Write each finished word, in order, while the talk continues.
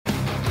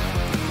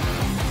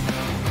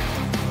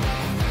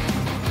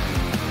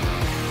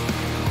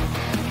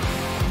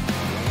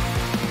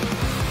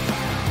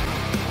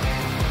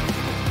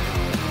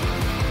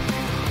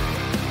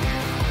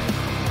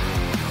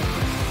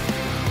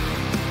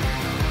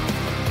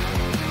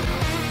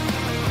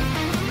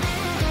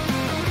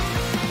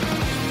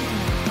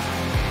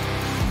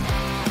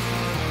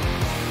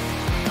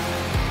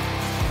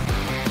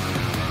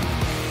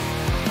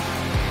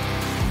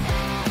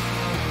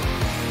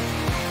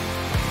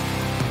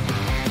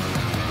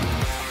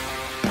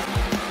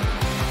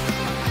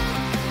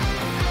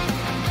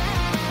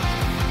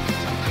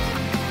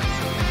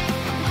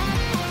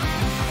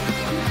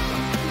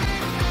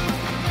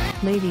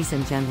Ladies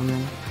and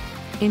gentlemen,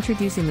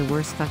 introducing the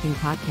worst fucking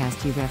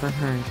podcast you've ever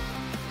heard.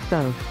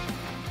 Both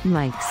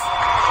Mikes.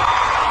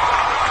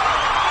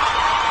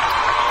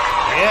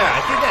 Yeah,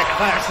 I think that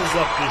classes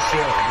up this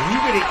show. When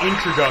you get an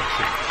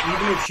introduction,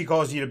 even if she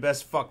calls you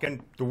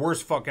the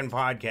worst fucking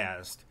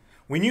podcast,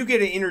 when you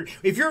get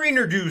if you're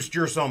introduced,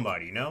 you're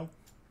somebody, no?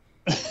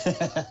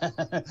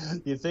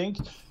 You think?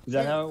 Is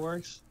that how it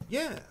works?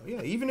 Yeah.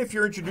 Even if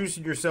you're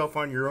introducing yourself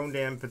on your own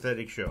damn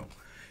pathetic show.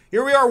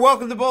 Here we are.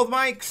 Welcome to Both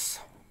Mikes.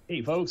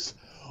 Hey, folks.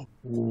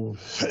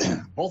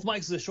 Both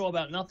Mikes is a show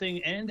about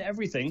nothing and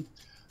everything.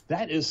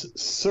 That is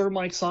Sir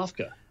Mike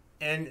Sofka.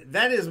 And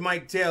that is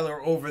Mike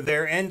Taylor over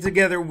there. And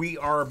together we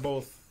are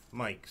both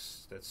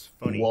Mikes. That's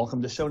funny.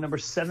 Welcome to show number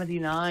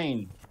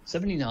 79.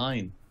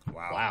 79.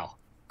 Wow.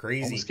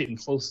 Crazy. Almost getting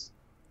close.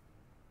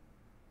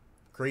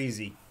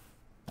 Crazy.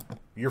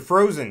 You're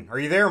frozen. Are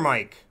you there,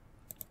 Mike?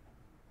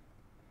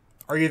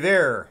 Are you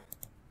there?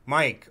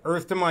 Mike.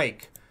 Earth to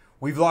Mike.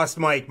 We've lost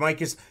Mike.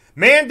 Mike is...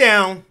 Man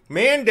down.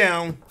 Man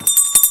down.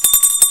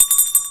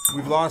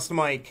 We've lost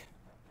Mike.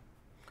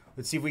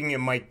 Let's see if we can get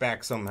Mike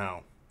back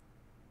somehow.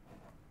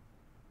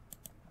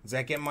 Does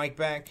that get Mike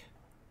back?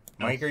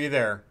 No. Mike, are you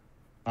there?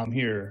 I'm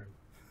here.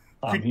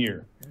 I'm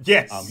here.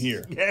 Yes. I'm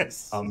here.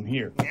 Yes. I'm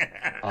here.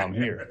 I'm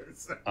here.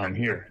 I'm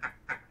here.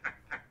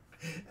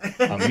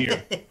 I'm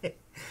here.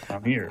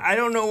 I'm here. I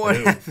don't know what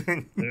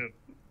happened.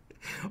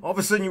 All of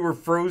a sudden you were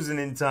frozen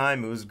in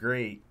time. It was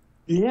great.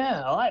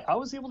 Yeah, I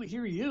was able to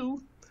hear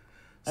you.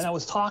 And I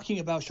was talking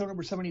about show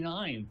number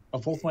 79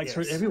 of Both Mikes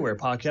Heard Everywhere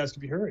podcast to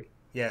be heard.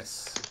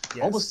 Yes.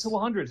 Almost to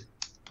 100.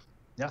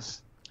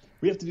 Yes.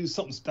 We have to do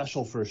something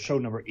special for show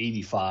number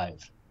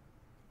 85.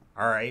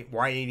 All right.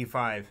 Why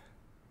 85?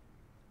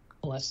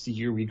 Well, that's the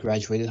year we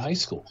graduated high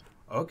school.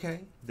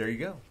 Okay. There you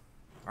go.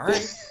 All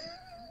right.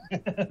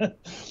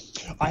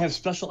 I have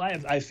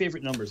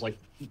favorite numbers. Like,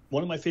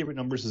 one of my favorite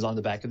numbers is on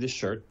the back of this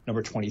shirt,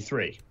 number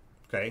 23.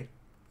 Okay.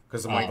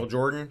 Because of Michael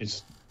Jordan?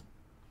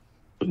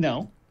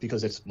 No,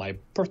 because it's my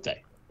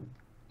birthday,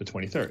 the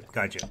 23rd.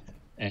 Gotcha.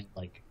 And,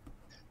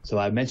 so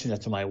I mentioned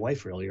that to my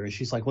wife earlier, and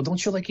she's like, well,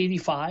 don't you like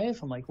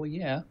 85? I'm like, well,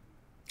 yeah.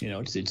 You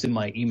know, it's in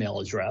my email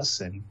address,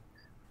 and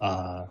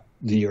the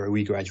year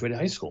we graduated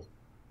high school.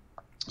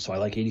 So I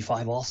like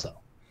 85 also.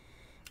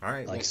 All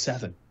right. I like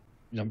 7.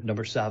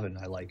 Number 7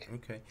 I like.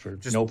 Okay. For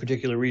just no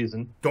particular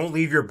reason. Don't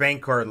leave your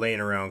bank card laying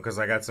around, because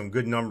I got some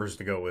good numbers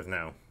to go with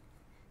now.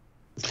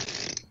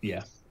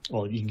 Yeah.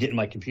 Well, you can get in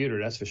my computer,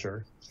 that's for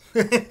sure.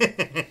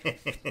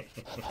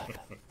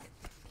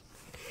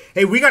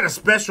 Hey, we got a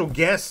special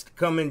guest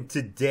coming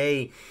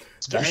today.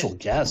 Special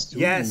guest? Ooh,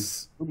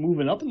 yes. We're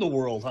moving up in the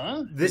world,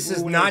 huh? This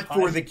is not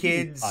for the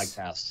kids.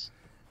 Podcasts.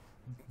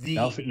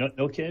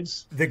 No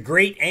kids? The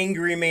great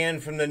angry man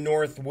from the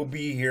north will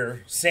be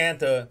here.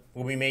 Santa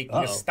will be making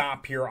a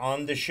stop here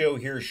on the show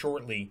here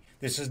shortly.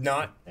 This is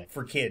not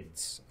for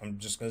kids. I'm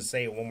just going to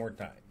say it one more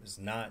time. It's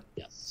not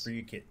for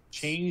you kids.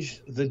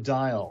 Change the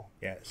dial.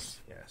 Yes.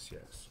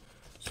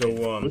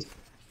 So,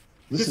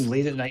 listen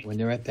late at night when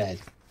they're at bed.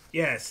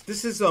 Yes,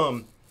 this is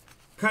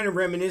kind of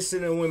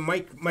reminiscent of when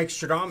Mike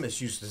Stradamus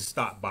used to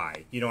stop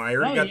by. You know, I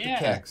already got the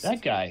text.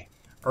 That guy.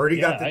 Already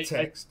got the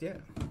text.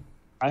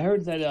 I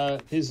heard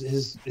that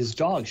his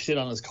dog shit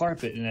on his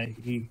carpet, and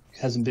he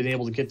hasn't been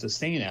able to get the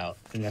stain out,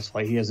 and that's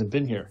why he hasn't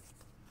been here.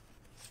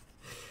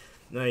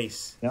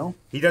 Nice. No?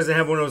 He doesn't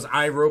have one of those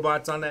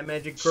iRobots on that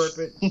magic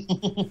carpet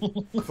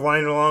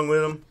flying along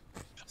with him.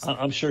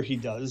 I'm sure he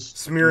does.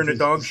 Smearing the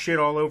dog shit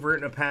all over it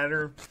in a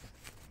pattern.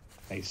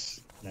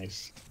 Nice.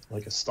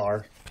 Like a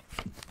star.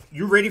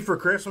 You ready for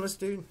Christmas,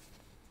 dude?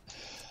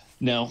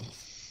 No.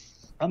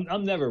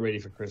 I'm never ready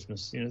for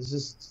Christmas. You know, it's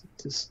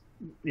just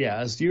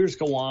as years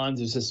go on,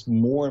 there's just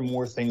more and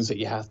more things that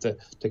you have to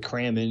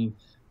cram in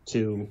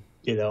to,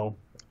 you know,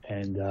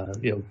 and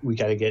we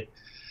got to get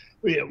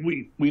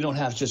we don't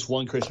have just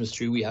one Christmas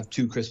tree. We have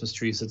 2 Christmas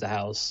trees at the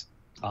house.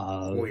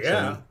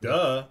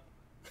 Duh.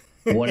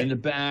 One in the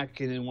back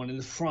and then one in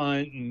the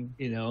front, and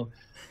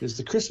there's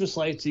the Christmas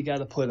lights you got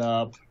to put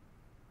up.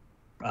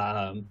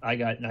 I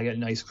got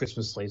nice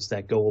Christmas lights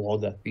that go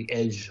along the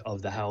edge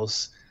of the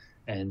house,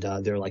 and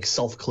they're like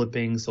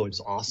self-clipping, so it's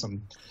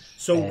awesome.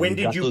 So when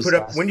did you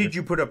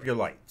put up your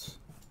lights?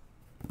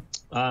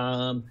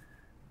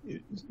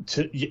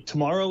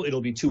 Tomorrow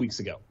it'll be 2 weeks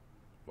ago.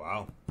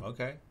 Wow.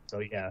 Okay. So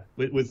yeah,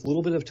 with a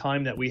little bit of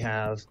time that we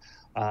have,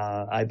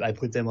 I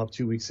put them up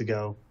 2 weeks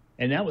ago.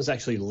 And that was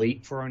actually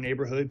late for our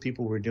neighborhood.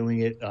 People were doing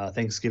it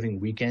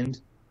Thanksgiving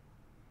weekend.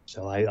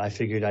 So I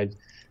figured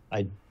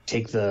I'd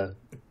take the...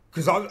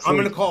 Because I'm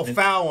going to call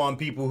foul on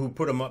people who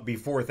put them up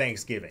before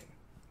Thanksgiving.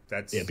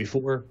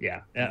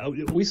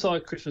 We saw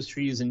Christmas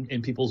trees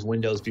in people's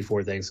windows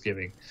before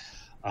Thanksgiving.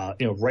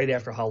 Right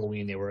after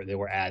Halloween, they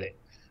were at it.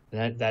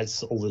 And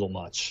that's a little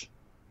much.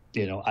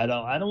 I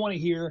don't want to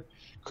hear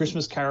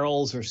Christmas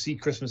carols or see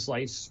Christmas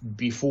lights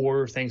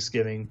before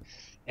Thanksgiving.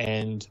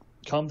 And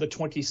come the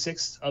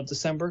 26th of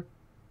December,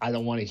 I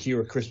don't want to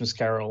hear a Christmas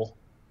carol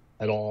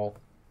at all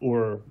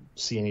or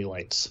see any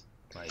lights.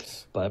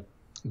 Nice. But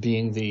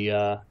being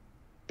the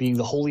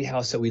holy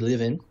house that we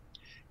live in,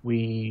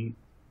 we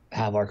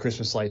have our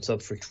Christmas lights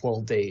up for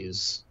 12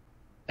 days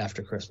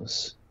after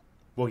Christmas.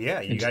 Well,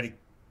 yeah, you got to.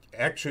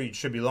 Actually, it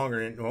should be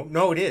longer. Well,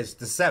 no, it is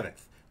the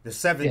 7th. The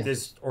 7th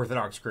is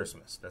Orthodox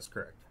Christmas. That's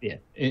correct. Yeah,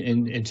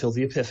 until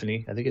the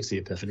Epiphany. I think it's the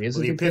Epiphany. Well,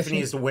 the Epiphany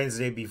is the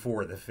Wednesday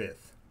before the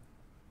 5th.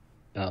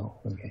 Oh,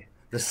 okay.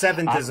 The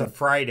 7th is a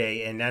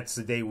Friday, and that's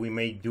the day we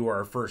may do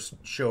our first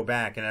show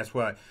back. And that's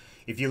why,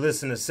 if you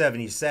listen to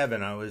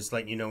 77, I was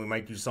letting you know we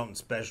might do something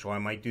special. I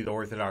might do the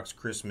Orthodox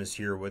Christmas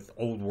here with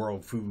old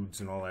world foods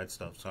and all that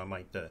stuff. So I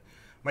might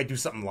do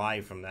something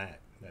live from that.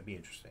 That'd be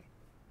interesting.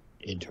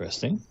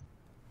 Interesting.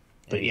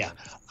 But yeah.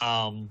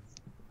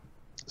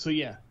 So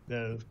yeah,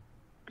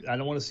 I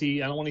don't want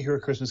to hear a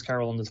Christmas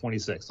Carol on the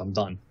 26th. I'm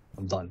done.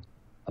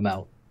 I'm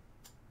out.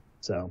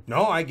 So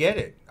no, I get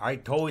it. I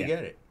totally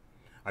get it.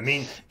 I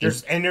mean,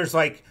 there's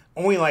like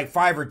only like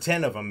 5 or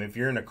 10 of them. If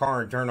you're in a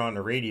car and turn on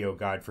the radio,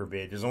 God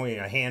forbid, there's only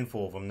a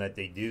handful of them that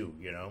they do.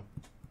 You know.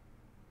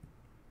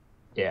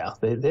 Yeah,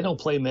 they don't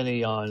play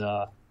many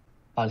on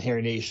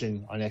Hair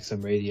Nation on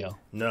XM radio.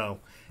 No.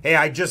 Hey,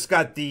 I just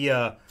got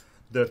the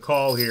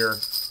call here.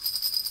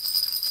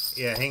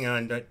 Yeah, hang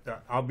on.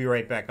 I'll be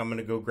right back. I'm going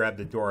to go grab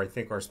the door. I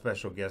think our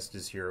special guest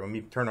is here. Let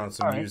me turn on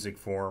some music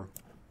for him.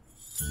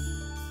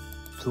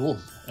 Cool.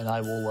 And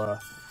I will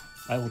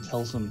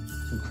tell some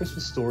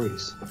Christmas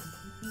stories.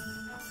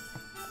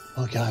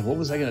 Oh, God, what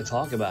was I going to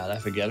talk about? I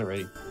forget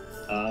already.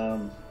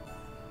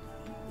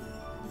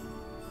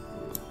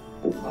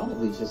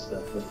 Probably just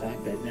the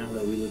fact that now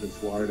that we live in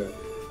Florida,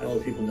 I don't know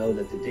if people know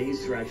that the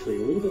days are actually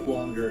a little bit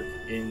longer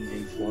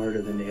in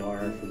Florida than they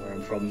are from where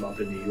I'm from up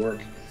in New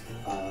York.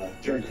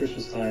 During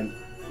Christmas time,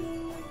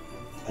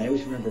 I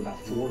always remember about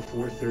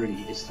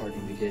 4:30 it's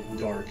starting to get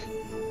dark,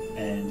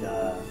 and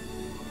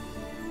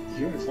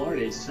here in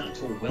Florida it's not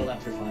until well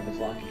after 5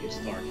 o'clock it gets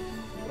dark,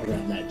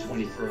 around that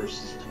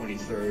 21st,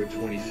 23rd,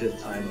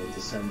 25th time of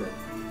December.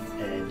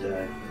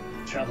 And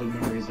childhood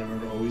memories, I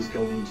remember always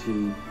going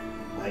to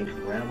my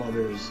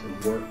grandmother's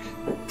work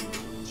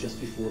just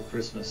before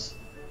Christmas.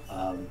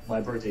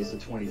 My birthday's the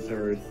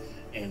 23rd,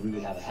 and we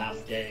would have a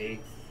half day,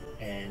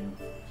 and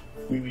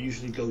we would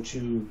usually go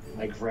to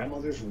my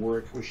grandmother's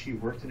work, where she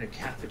worked in a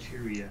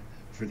cafeteria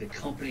for the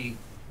company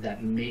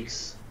that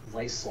makes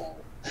Lysol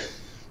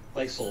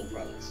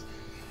products.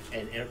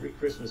 And every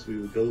Christmas we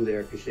would go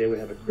there because they would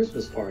have a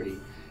Christmas party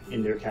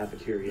in their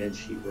cafeteria, and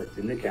she worked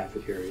in the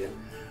cafeteria.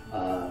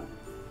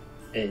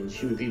 And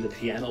she would be the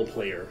piano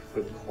player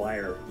for the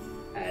choir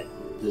at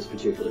this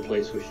particular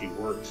place where she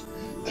worked.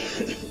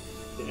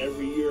 And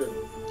every year,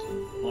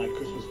 my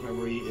Christmas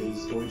memory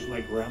is going to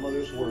my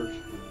grandmother's work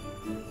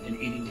and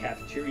eating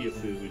cafeteria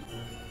food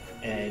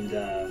and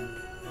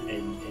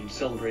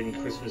celebrating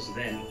Christmas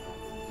then.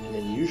 And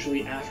then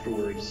usually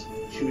afterwards,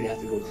 she would have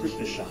to go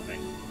Christmas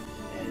shopping.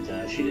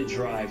 And she didn't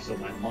drive, so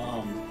my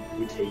mom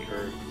would take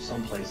her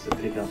someplace to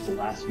pick up the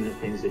last minute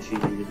things that she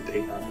needed to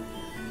pick up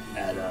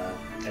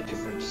at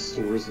different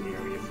stores in the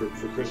area for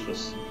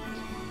Christmas.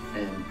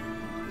 And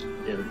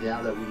you know,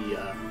 now that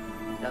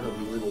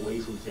we live away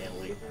from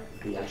family,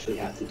 we actually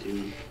have to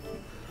do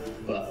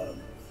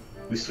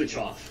we switch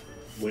off.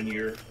 1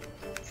 year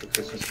for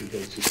Christmas we go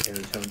to San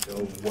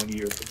Antonio. 1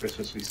 year for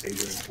Christmas we stay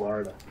here in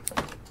Florida.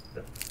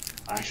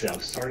 Actually, I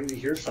was starting to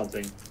hear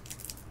something.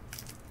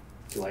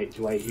 Do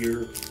I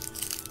hear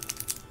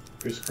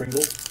Kris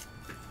Kringle?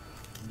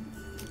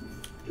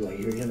 Do I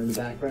hear him in the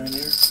background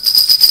there?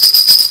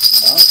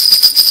 Oh,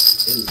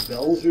 his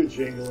bells are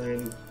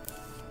jingling.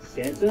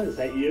 Santa, is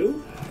that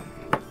you?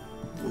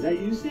 Is that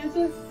you,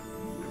 Santa?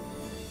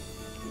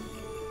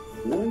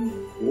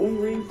 One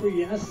ring for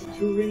yes,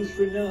 2 rings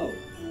for no.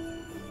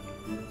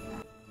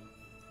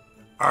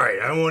 All right,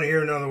 I don't want to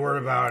hear another word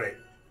about it.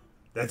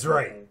 That's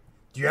right.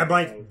 Do you have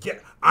my...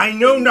 I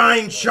know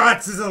 9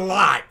 shots is a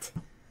lot.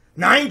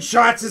 9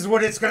 shots is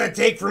what it's going to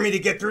take for me to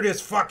get through this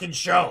fucking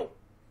show.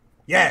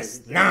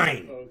 Yes,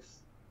 9.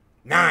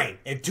 9.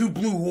 And 2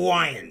 blue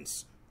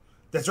Hawaiians.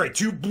 That's right,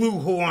 2 blue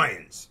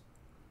Hawaiians.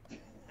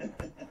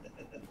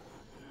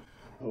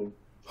 Ho,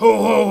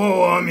 ho,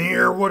 ho, I'm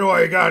here. What do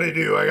I got to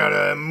do? I got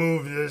to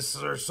move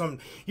this or something.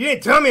 You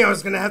didn't tell me I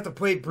was going to have to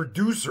play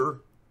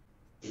producer.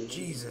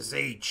 Jesus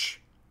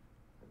H.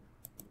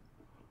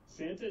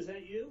 Santa, is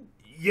that you?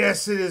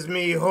 Yes, it is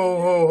me.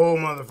 Ho, ho, ho,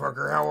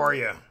 motherfucker. How are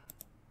you?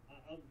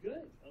 I'm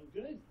good.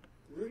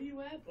 Where are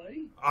you at,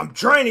 buddy? I'm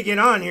trying to get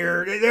on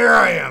here. There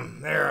I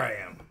am.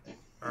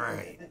 All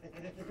right.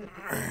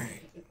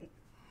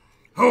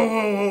 Ho,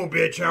 ho, ho,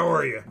 bitch. How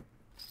are you?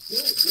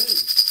 Good.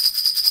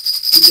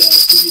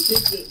 Did you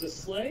take the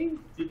sleigh?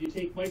 Did you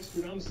take Mike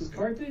Stradamus'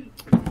 carpet?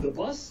 The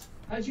bus?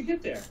 How'd you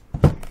get there?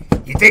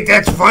 You think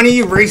that's funny,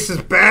 you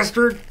racist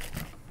bastard?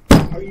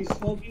 Are you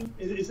smoking?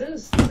 Is that a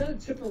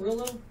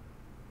Tipperillo?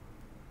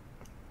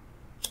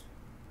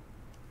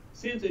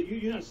 Santa,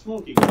 you're not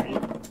smoking, are you?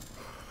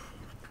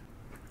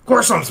 Of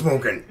course I'm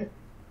smoking.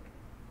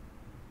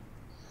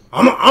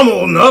 I'm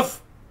old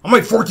enough. I'm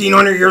like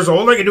 1,400 years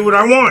old. I can do what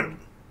I want.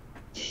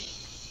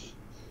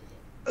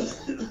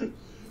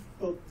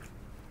 Well,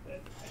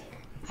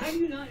 how do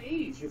you not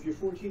age if you're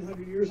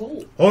 1,400 years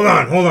old? Hold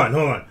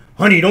on.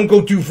 Honey, don't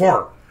go too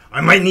far.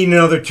 I might need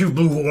another 2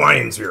 blue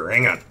Hawaiians here.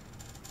 Hang on.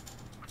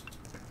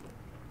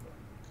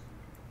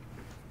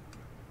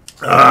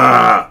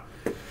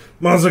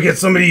 Might as well get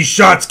some of these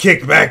shots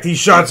kicked back. These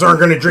shots aren't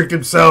going to drink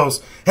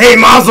themselves. Hey,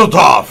 Mazel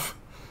Tov!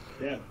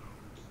 Yeah.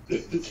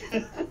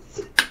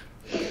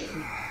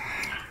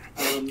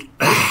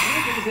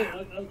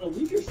 A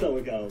week or so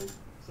ago.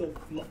 So,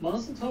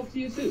 Mazel Tov to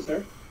you too,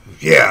 sir.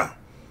 Yeah.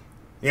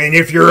 And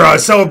if you're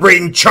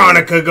celebrating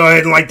Chanukah, go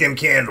ahead and light them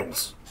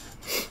candles.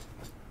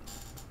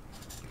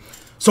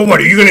 So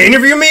what, are you going to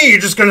interview me, or you're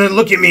just going to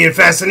look at me in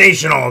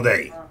fascination all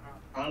day?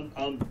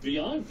 I'm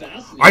beyond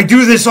fascinated. I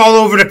do this all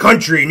over the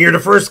country, and you're the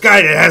first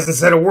guy that hasn't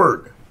said a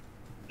word.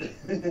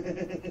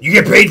 You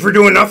get paid for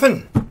doing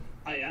nothing?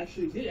 I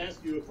actually did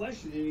ask you a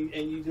question,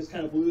 and you just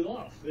kind of blew it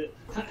off.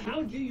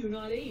 How do you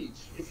not age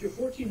if you're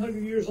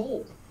 1,400 years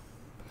old?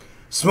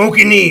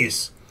 Smoking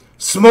these.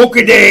 Smoke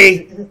a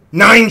day,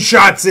 9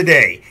 shots a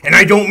day. And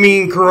I don't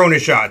mean Corona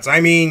shots. I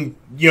mean,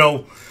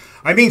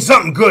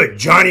 something good.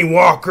 Johnny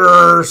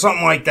Walker,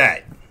 something like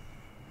that.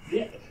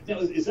 Yeah. Now,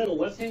 is that a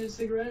left-handed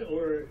cigarette,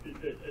 or,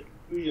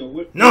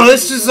 No,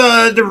 this is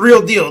the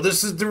real deal.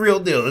 This is the real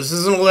deal. This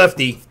isn't a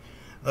lefty.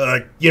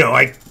 I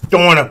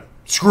don't want to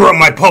screw up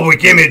my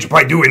public image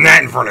by doing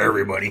that in front of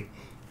everybody.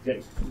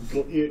 Okay.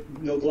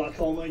 No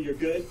glaucoma, you're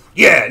good?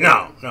 Yeah,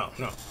 no.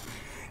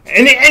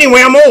 And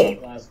anyway, I'm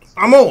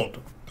old.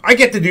 I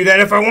get to do that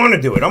if I want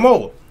to do it. I'm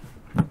old.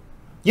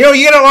 You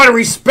get a lot of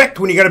respect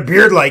when you got a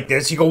beard like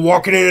this. You go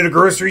walking into the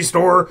grocery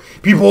store,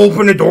 people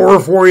open the door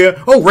for you.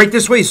 Oh, right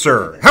this way,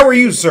 sir. How are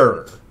you,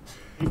 sir?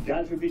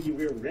 God forbid you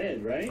wear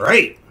red, right?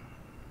 Right.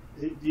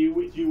 Do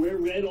you wear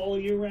red all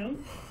year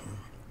round?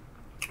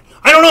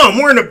 I don't know. I'm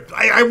wearing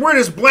I wear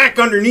this black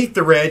underneath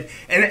the red,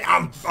 and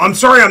I'm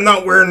sorry I'm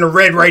not wearing the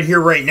red right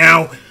here, right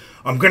now.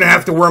 I'm gonna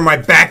have to wear my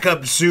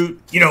backup suit,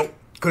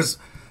 because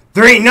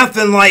there ain't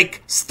nothing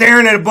like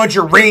staring at a bunch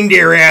of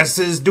reindeer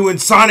asses doing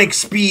sonic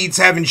speeds,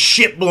 having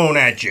shit blown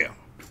at you.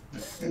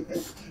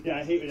 Yeah,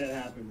 I hate when that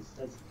happens.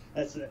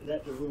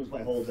 That ruins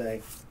my whole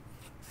day.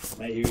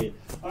 I hear you.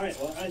 All right,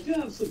 well, I do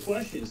have some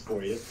questions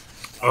for you.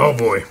 Oh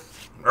boy!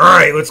 All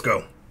right, let's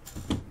go.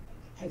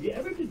 Have you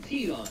ever been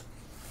peed on?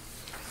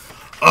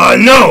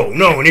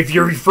 No. And if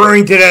you're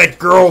referring to that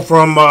girl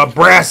from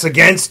Brass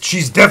Against,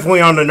 she's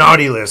definitely on the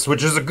naughty list,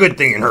 which is a good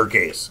thing in her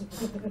case.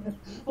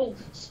 Well,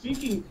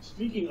 speaking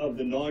of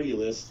the naughty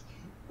list,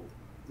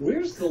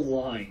 where's the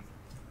line?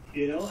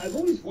 I've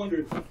always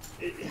wondered,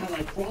 have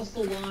I crossed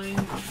the line?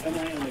 Am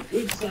I on the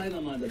good side?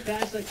 Am I on the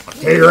bad side? I'll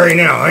tell you right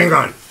now, hang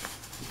on.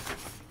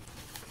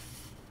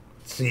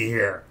 Let's see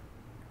here.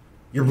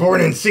 You're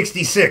born in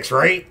 66,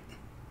 right?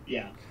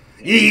 Yeah.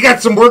 You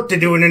got some work to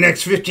do in the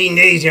next 15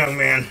 days, young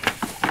man.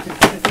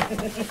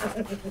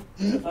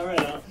 All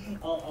right,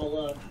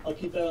 I'll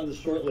keep that on the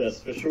short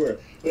list for sure.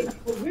 But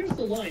where's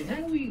the line? How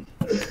do we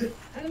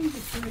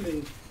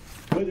determine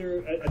whether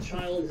a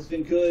child has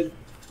been good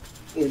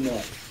or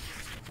not?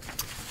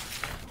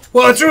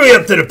 Well, it's really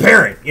up to the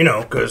parent,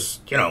 because,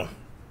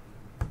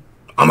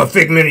 I'm a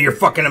figment of your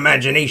fucking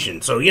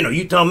imagination. So,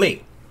 you tell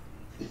me.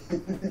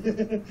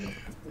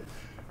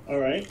 All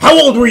right. How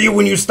old were you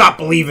when you stopped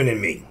believing in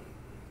me?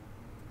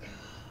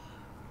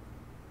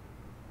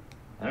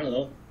 I don't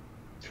know.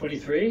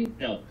 23?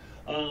 No.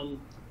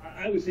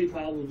 I would say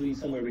probably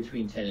somewhere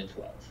between 10 and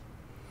 12.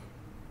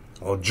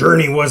 Well,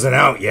 Journey wasn't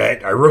out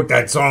yet. I wrote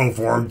that song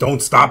for him,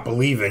 Don't Stop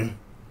Believing.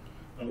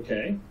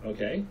 Okay.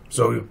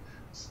 So it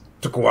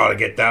took a while to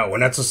get that one.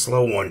 That's a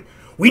slow one.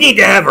 We need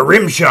to have a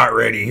rim shot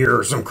ready here,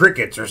 or some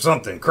crickets or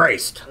something.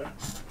 Christ.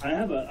 I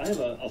have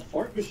a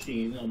fart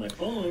machine on my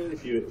phone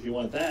if you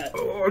want that.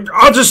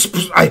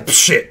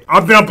 Shit.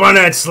 I've been up on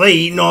that sleigh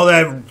eating all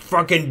that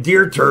fucking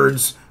deer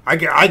turds. I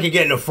could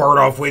get in a fart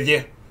off with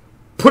you.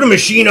 Put a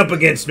machine up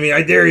against me,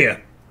 I dare you.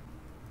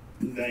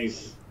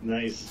 Nice.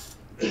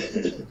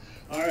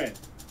 All right.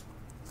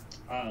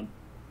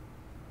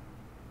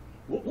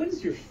 What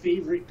is your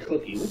favorite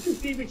cookie? What's your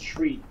favorite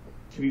treat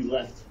to be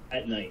left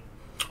at night?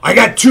 I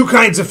got 2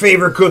 kinds of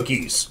favorite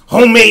cookies.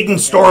 Homemade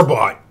and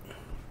store-bought.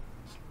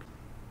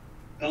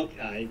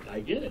 Okay, I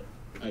get it.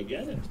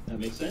 That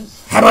makes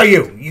sense. How about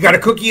you? You got a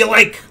cookie you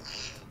like?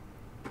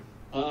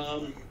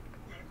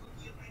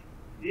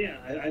 Yeah,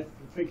 I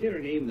forget her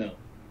name though.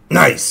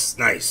 Nice.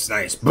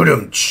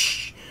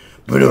 Ba-dum-tsh.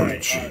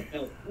 Ba-dum-tsh.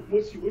 Now,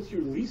 what's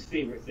your least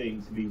favorite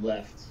thing to be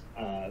left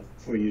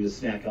for you to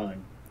snack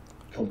on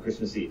come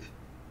Christmas Eve?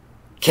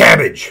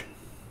 Cabbage.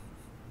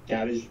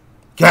 Cabbage?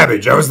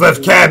 Cabbage. I was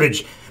left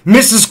cabbage.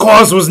 Mrs.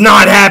 Claus was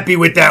not happy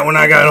with that when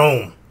I got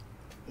home.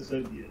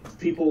 So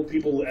people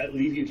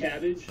leave you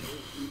cabbage?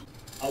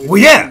 Well,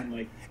 yeah.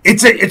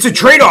 It's a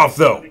trade-off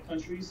though.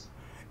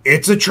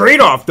 It's a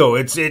trade-off though.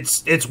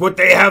 It's what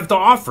they have to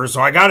offer,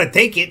 so I gotta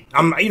take it.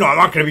 I'm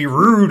not gonna be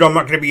rude. I'm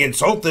not gonna be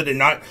insulted and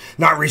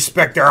not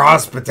respect their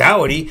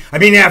hospitality. I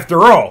mean,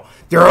 after all,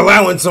 they're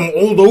allowing some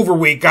old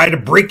overweight guy to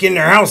break in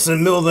their house in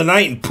the middle of the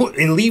night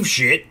and leave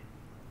shit.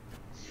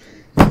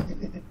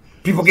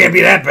 People can't be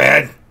that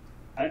bad.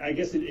 I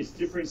guess it's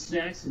different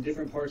snacks in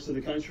different parts of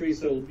the country.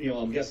 So,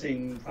 I'm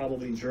guessing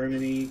probably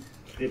Germany,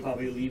 they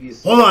probably leave you.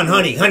 Hold on,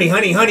 honey.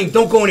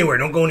 Don't go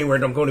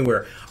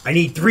anywhere. I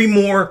need 3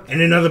 more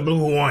and another Blue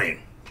Hawaiian.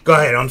 Go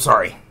ahead, I'm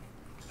sorry.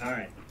 All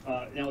right.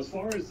 Now, as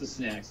far as the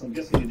snacks, I'm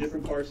guessing in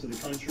different parts of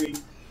the country,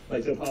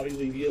 like they'll probably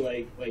leave you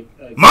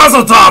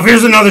Mazel tov,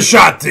 here's another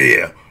shot to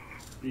you.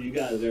 You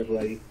got it there,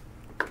 buddy.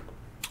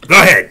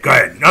 Go ahead.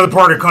 Another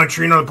part of the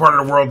country, another part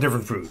of the world,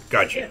 different food.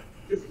 Gotcha. Yeah,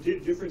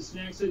 different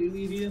snacks that he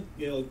leave you.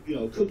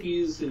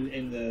 Cookies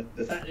and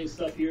the fattening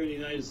stuff here in the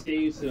United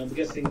States. And I'm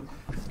guessing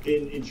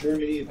in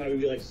Germany it'd probably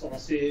be like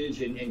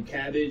sausage and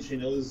cabbage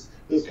and those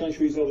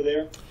countries over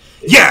there.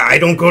 Yeah, I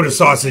don't go to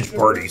sausage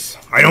parties.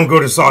 I don't go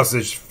to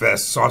sausage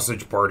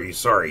parties.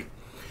 Sorry.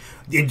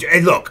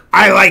 Hey, look,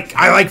 I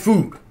like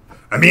food.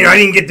 I mean, I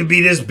didn't get to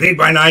be this big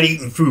by not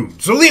eating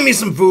food. So leave me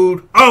some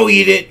food. I'll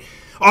eat it.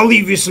 I'll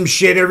leave you some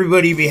shit.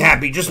 Everybody be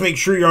happy. Just make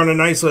sure you're on a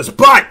nice list.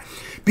 But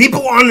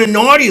people on the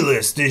naughty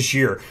list this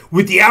year,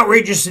 with the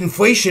outrageous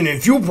inflation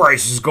and fuel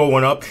prices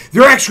going up,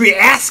 they're actually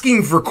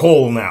asking for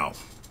coal now.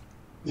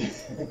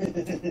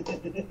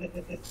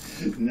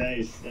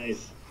 Nice.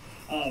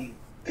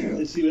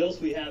 Let's see what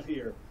else we have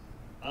here.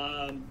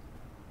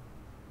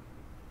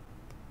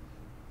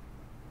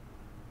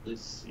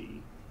 Let's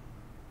see.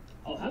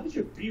 Oh, how about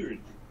your beard?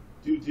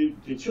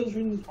 Do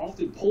children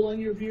often pull on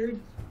your beard?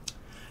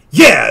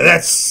 Yeah,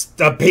 that's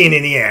a pain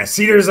in the ass.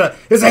 See, there's a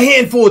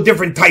handful of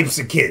different types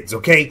of kids,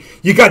 okay?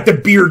 You got the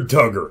beard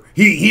tugger.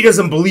 He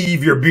doesn't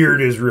believe your beard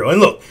is real. And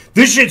look,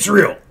 this shit's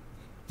real.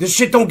 This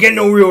shit don't get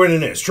no realer than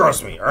this.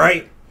 Trust me, all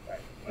right?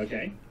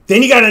 Okay.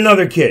 Then you got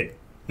another kid,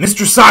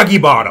 Mr. Soggy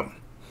Bottom.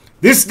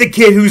 This is the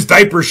kid whose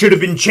diaper should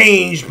have been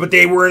changed, but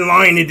they were in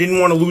line and didn't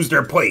want to lose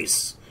their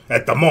place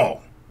at the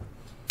mall.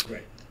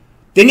 Right.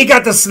 Then you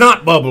got the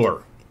Snot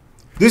Bubbler.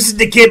 This is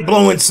the kid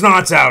blowing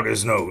snots out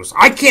his nose.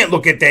 I can't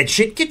look at that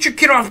shit. Get your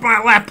kid off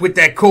my lap with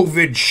that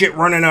COVID shit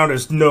running out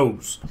his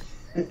nose.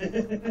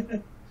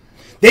 Then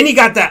you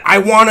got the I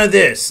wanna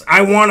this,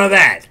 I wanna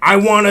that, I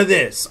wanna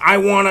this, I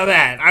wanna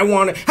that, I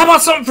wanna... How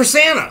about something for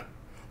Santa?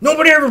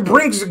 Nobody ever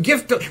brings a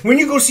gift. When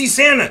you go see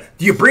Santa,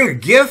 do you bring a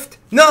gift?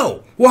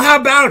 No. Well, how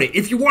about it?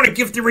 If you want a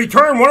gift in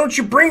return, why don't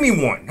you bring me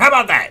one? How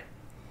about that?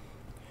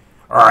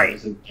 All right.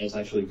 That's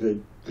actually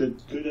good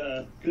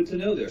to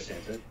know there,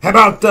 Santa. How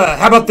about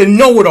the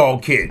know-it-all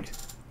kid?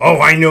 Oh,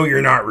 I know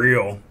you're not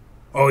real.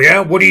 Oh, yeah?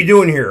 What are you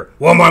doing here?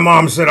 Well, my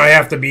mom said I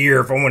have to be here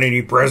if I want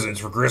any presents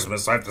for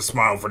Christmas. I have to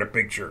smile for the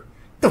picture.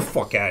 Get the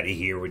fuck out of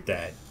here with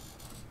that.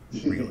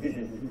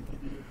 Really?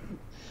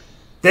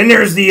 Then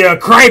there's the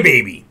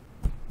crybaby.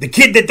 The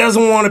kid that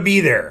doesn't want to be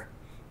there.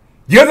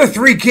 The other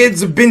 3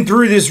 kids have been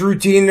through this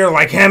routine. They're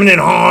like Hammond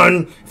and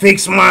Hawn, fake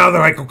smile.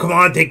 They're like, oh, come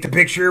on, take the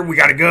picture. We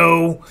got to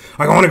go.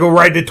 I want to go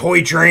ride the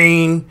toy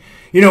train.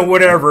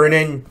 Whatever. And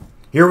then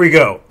here we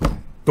go.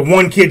 The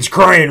one kid's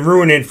crying,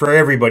 ruining it for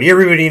everybody.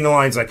 Everybody in the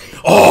line's like,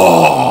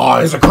 oh,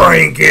 there's a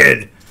crying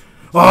kid.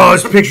 Oh,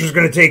 this picture's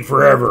going to take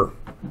forever.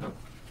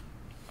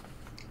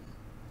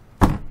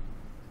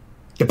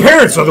 The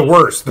parents are the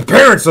worst. The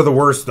parents are the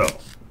worst, though.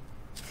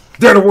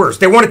 They're the worst.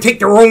 They want to take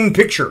their own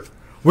picture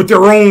with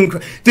their own...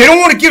 They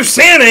don't want to give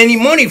Santa any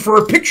money for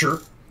a picture.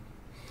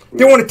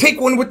 They want to take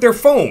one with their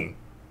phone.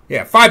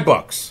 Yeah,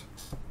 $5.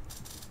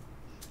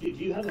 Do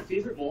you have a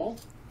favorite mall?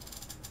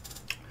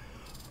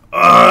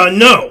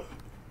 No.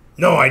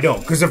 No, I don't.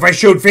 Because if I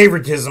showed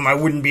favoritism, I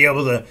wouldn't be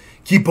able to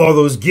keep all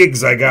those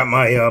gigs I got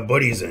my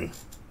buddies in.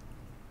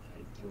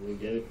 I totally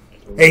get it.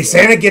 Hey,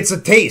 Santa gets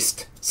a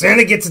taste.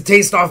 Santa gets a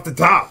taste off the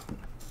top.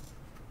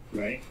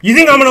 Right. You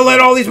think I'm going to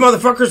let all these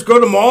motherfuckers go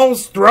to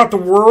malls throughout the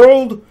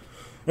world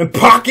and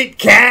pocket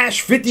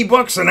cash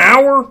 $50 an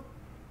hour?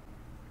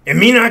 And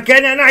me not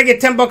getting it? I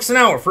get $10 an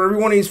hour for every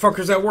one of these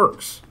fuckers that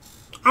works.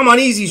 I'm on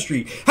Easy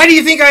Street. How do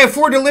you think I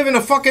afford to live in the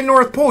fucking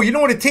North Pole? You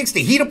know what it takes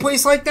to heat a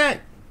place like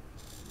that?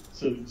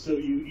 So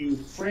you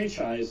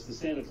franchise the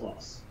Santa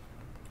Claus?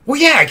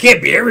 Well, yeah, I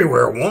can't be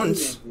everywhere at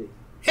once.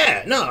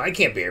 Yeah, no, I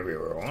can't be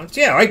everywhere at once.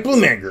 Yeah, like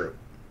Blue Man Group.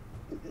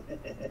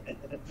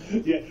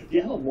 Yeah, do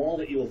you have a mall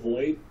that you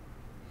avoid?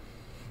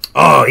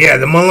 Oh, yeah,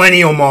 the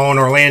Millennial Mall in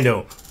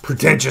Orlando.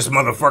 Pretentious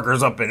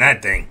motherfuckers up in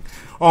that thing.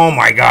 Oh,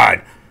 my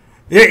God.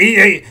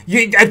 I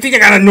think I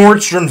got a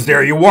Nordstrom's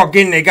there. You walk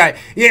in, they got...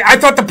 Yeah, I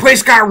thought the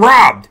place got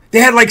robbed. They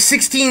had like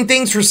 16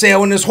 things for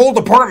sale in this whole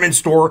department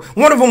store.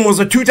 One of them was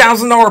a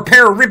 $2,000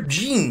 pair of ripped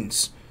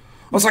jeans.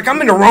 I was like, I'm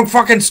in the wrong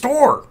fucking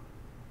store.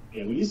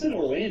 Yeah, when you said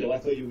Orlando, I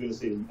thought you were going to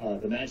say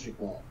the Magic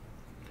Mall.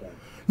 But...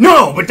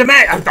 No, but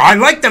I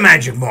like the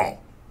Magic Mall.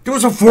 There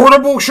was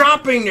affordable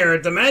shopping there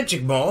at the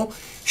Magic Mall.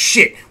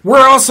 Shit,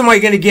 where else am I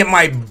going to get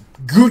my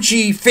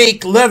Gucci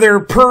fake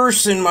leather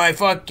purse and my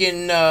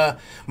fucking,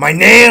 my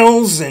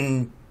nails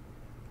and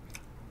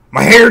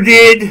my hair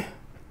did?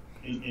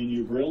 And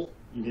your grill?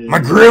 My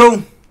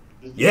grill?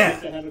 Does Yeah.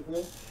 Does it have a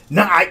grill?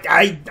 No,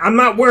 I'm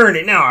not wearing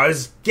it now. I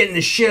was getting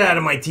the shit out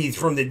of my teeth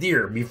from the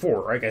deer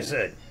before, like I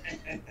said.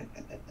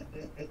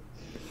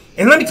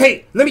 And let me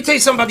tell you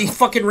something about these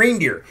fucking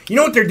reindeer. You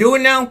know what they're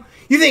doing now?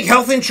 You think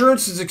health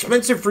insurance is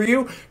expensive for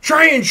you?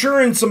 Try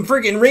insuring some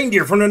friggin'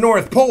 reindeer from the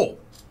North Pole.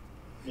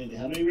 And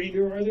how many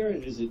reindeer are there?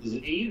 Is it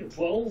 8 or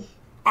 12?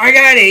 I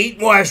got 8,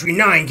 well actually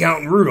 9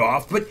 counting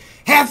Rudolph, but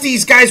half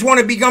these guys want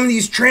to become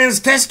these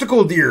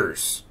trans-testicle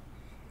deers.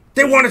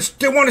 They want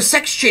a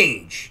sex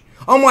change.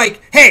 I'm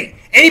like, hey,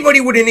 anybody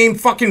with a name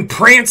fucking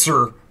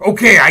Prancer,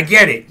 okay, I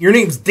get it. Your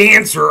name's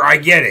Dancer, I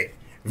get it.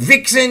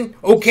 Vixen,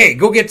 okay,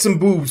 go get some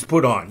boobs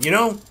put on, you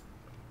know?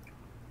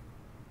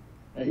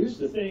 Now here's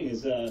the thing: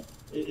 is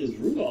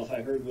Rudolph,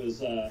 I heard,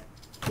 was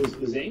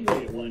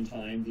angry at one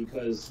time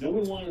because no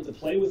one wanted to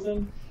play with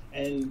him,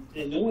 and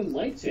no one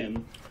liked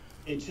him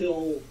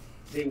until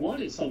they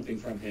wanted something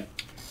from him.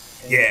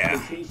 And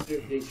yeah.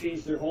 They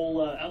changed their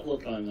whole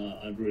outlook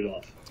on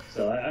Rudolph.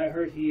 So I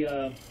heard he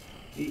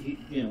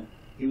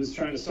was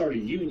trying to start a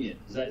union.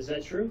 Is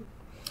that true?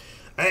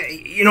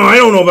 I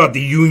don't know about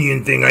the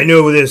union thing. I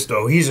know this,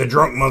 though. He's a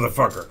drunk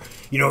motherfucker.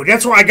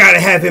 That's why I gotta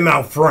have him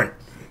out front.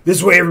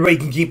 This way everybody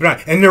can keep an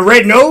eye. And the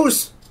red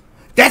nose?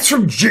 That's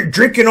from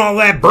drinking all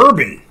that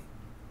bourbon.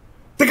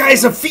 The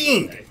guy's a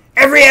fiend.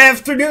 Every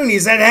afternoon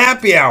he's at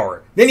happy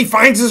hour. Then he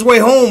finds his way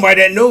home by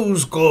that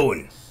nose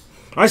glowing.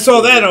 I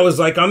saw that, I was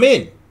like, I'm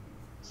in.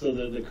 So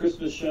the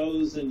Christmas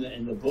shows and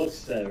the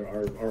books that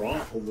are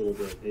off a little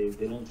bit.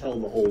 They don't tell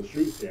the whole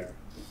truth there.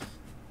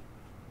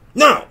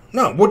 No.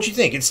 What you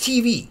think? It's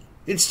TV.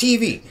 It's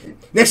TV.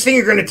 Next thing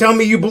you're going to tell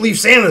me you believe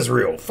Santa's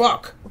real.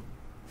 Fuck.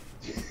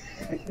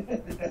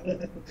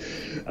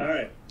 All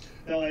right.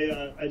 Now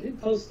I did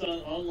post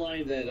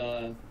online that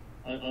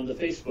on the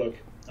Facebook,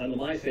 on the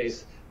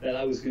MyFace, that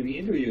I was going to be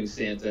interviewing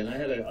Santa, and I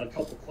had a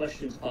couple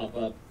questions pop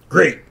up.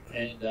 Great.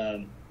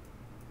 And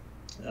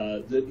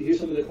here's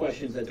some of the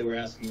questions that they were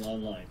asking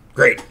online.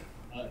 Great.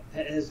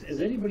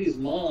 Has anybody's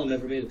mom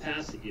ever made a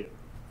pass at you?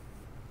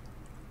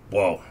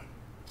 Whoa.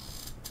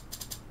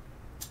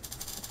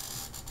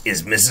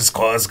 Is Mrs.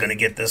 Claus going to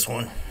get this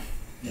one?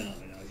 No,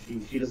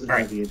 she doesn't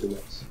have the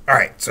interwebs. All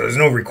right, so there's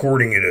no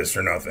recording of this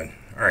or nothing.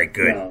 All right,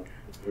 good. No,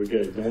 we're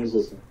good. No one's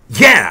listening.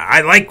 Yeah, I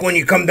like when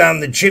you come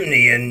down the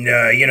chimney and,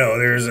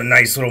 there's a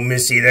nice little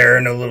Missy there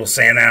in a little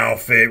Santa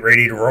outfit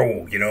ready to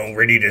roll,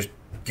 ready to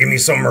give me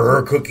some of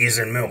her cookies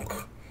and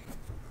milk.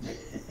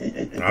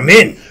 I'm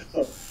in.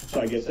 So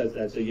I guess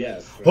that's a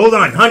yes. Right? Hold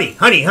on, honey.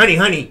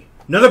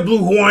 Another blue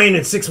Hawaiian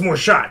and 6 more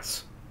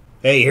shots.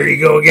 Hey, here you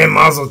go again,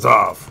 Mazel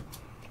Tov.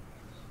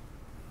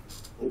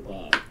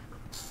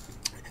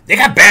 They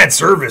got bad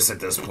service at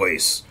this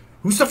place.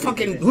 Who's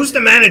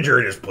the manager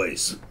of this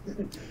place?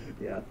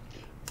 Yeah.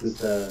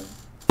 Just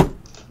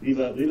leave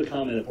a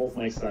comment at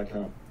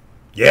bothmics.com.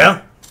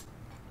 Yeah?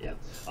 Yeah.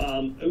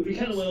 We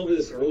kind of went over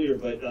this earlier,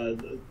 but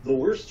the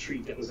worst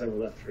treat that was ever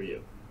left for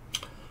you.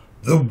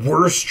 The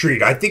worst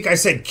treat. I think I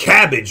said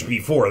cabbage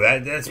before.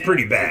 That's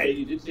pretty bad. Okay,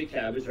 you did say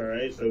cabbage, all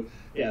right. So,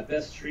 yeah,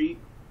 best treat.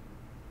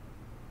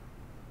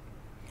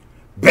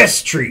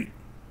 Best treat.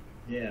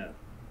 Yeah.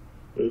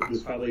 It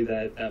was probably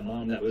that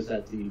mom that was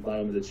at the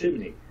bottom of the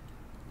chimney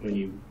when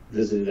you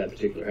visited that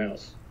particular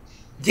house.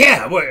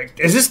 Yeah, what,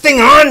 is this thing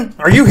on?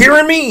 Are you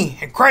hearing me?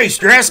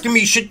 Christ, you're asking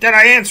me shit that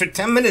I answered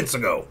 10 minutes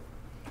ago.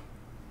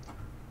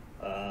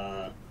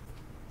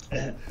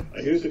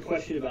 Here's a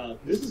question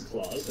about Mrs.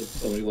 Claus that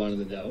somebody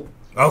wanted to know.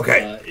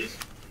 Okay.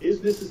 Is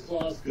Mrs.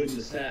 Claus good in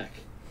the sack?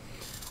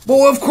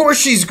 Well, of course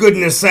she's good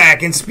in the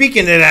sack. And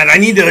speaking of that, I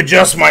need to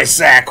adjust my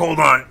sack. Hold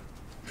on.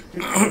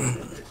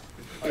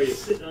 Are you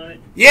sitting on it?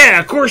 Yeah,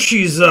 of course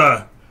she's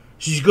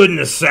good in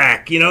the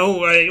sack. What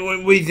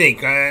do you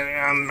think?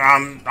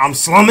 I'm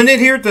slumming it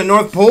here at the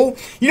North Pole.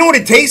 You know what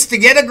it takes to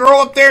get a girl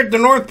up there at the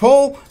North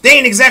Pole? They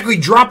ain't exactly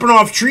dropping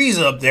off trees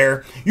up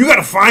there. You got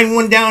to find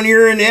one down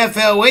here in the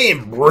FLA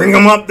and bring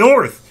them up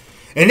north.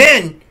 And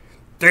then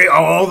they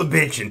all the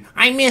bitching.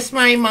 I miss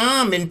my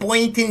mom in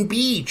Boynton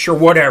Beach or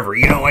whatever.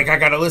 I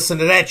got to listen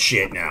to that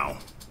shit now.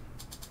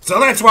 So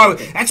that's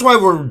why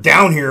we're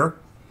down here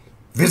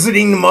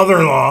visiting the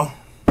mother-in-law.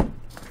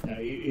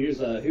 Here's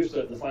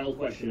the final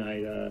question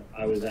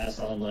I was asked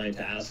online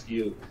to ask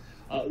you.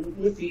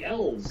 With the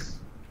elves,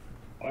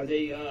 are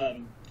they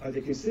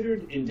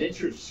considered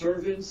indentured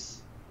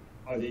servants?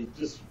 Are they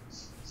just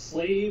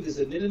slaves? Is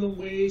it minimum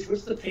wage?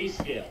 What's the pay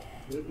scale?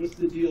 What's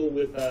the deal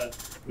with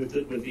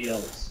the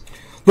elves?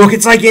 Look,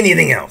 it's like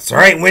anything else, all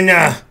right? When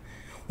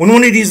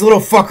one of these little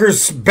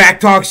fuckers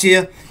backtalks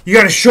you, you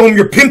got to show them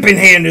your pimping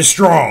hand is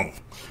strong.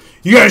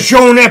 You got to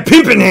show them that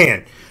pimping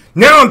hand.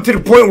 Now I'm to the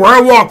point where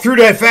I walk through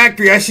that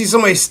factory, I see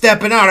somebody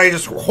stepping out, I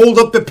just hold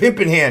up the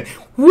pimping hand.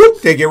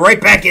 Whoop, they get right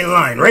back in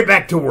line, right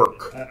back to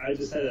work. I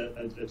just had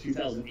a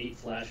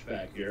 2008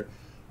 flashback here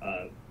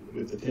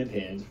with the pimp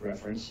hand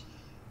reference.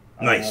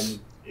 Nice.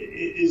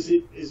 Is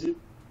it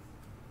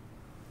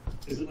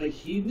like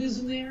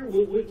hedonism there?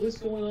 What's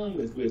going on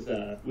with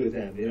them?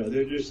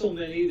 There's so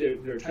many.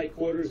 They're tight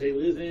quarters they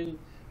live in.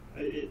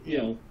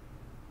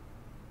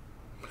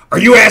 Are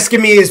you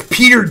asking me, is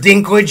Peter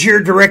Dinklage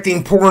here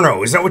directing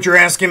porno? Is that what you're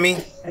asking me?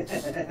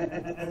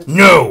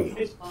 No.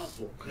 It's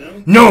possible.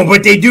 No,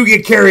 but they do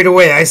get carried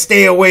away. I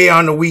stay away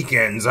on the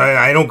weekends.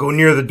 I don't go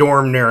near the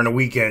dorm there on the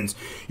weekends.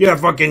 You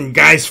have fucking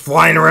guys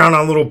flying around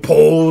on little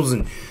poles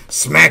and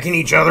smacking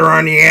each other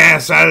on the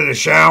ass out of the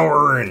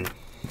shower. And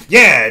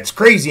yeah, it's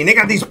crazy. And they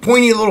got these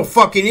pointy little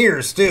fucking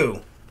ears,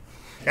 too.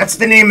 That's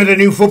the name of the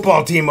new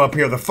football team up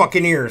here, the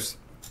fucking ears.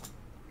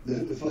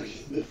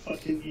 The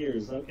fucking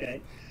ears,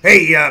 okay.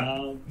 Hey,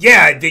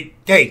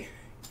 hey,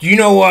 do you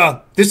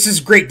know, this is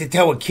great to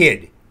tell a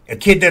kid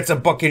that's a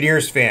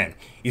Buccaneers fan.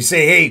 You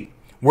say, hey,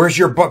 where's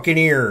your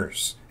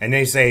Buccaneers? And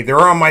they say, they're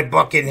on my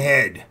bucket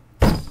head.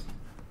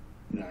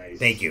 Nice.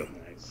 Thank you.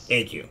 Nice.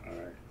 Thank you. All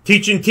right.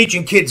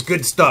 Teaching kids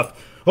good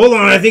stuff. Hold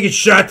on, I think it's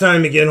shot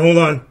time again. Hold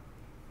on.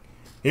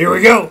 Here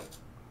we go.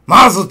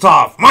 Mazel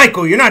tov.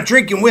 Michael, you're not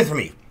drinking with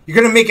me. You're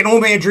going to make an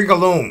old man drink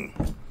alone.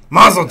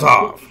 Mazel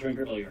tov. Drink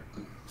earlier.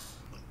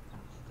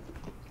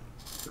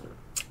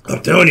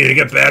 I'm telling you, they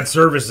got bad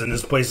service in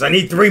this place. I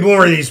need 3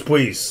 more of these,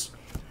 please.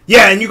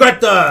 Yeah, and you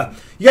got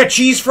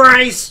cheese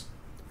fries?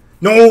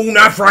 No,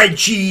 not fried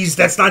cheese.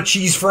 That's not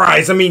cheese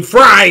fries. I mean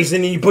fries,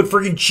 and then you put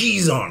friggin'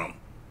 cheese on them.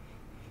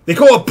 They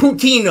call it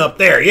poutine up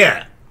there,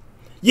 yeah.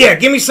 Yeah,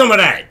 give me some of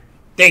that.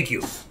 Thank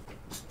you.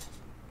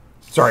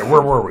 Sorry,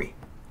 where were we?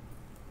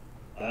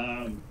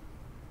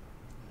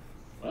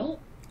 Well,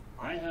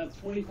 I have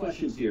 20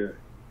 questions here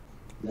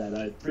that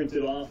I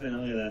printed off, and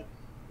I'm going to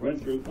run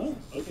through. Oh,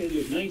 okay,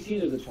 there's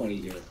 19 of the 20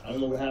 here. I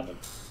don't know what happened.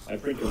 My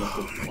printer must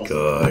have...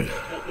 Good.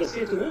 Now,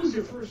 Santa, what was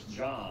your first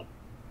job?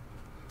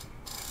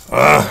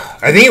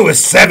 I think it was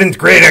 7th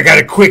grade. I got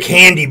a quick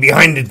handy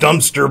behind the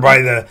dumpster by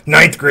the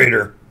 9th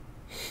grader.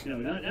 No,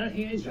 not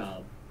hand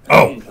job.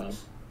 Oh. Hand job,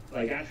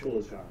 like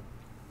actual job.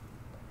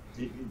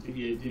 Did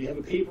you have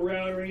a paper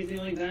route or anything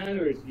like that,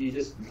 or did you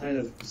just kind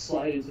of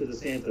slide into the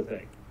Santa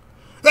thing?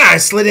 I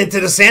slid into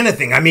the Santa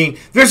thing. I mean,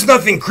 there's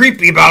nothing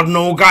creepy about an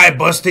old guy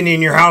busting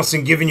in your house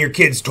and giving your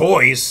kids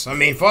toys. I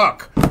mean,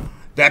 fuck.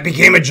 That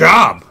became a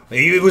job.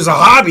 It was a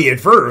hobby at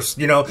first,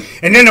 you know.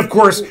 And then, of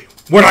course,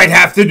 what I'd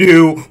have to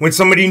do when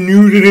somebody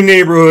new to the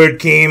neighborhood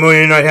came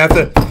in, I'd have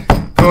to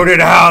go to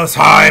the house.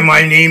 Hi,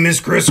 my name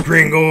is Chris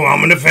Kringle.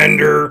 I'm an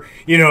offender.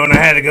 You know, and I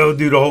had to go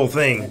do the whole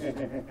thing.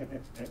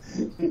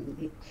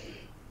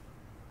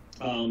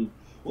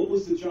 What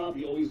was the job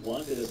you always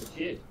wanted as a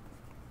kid?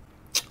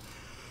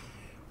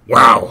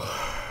 Wow.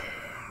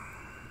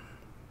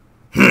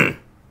 I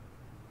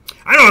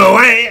don't know.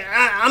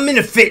 I'm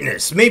into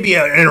fitness. Maybe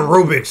an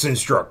aerobics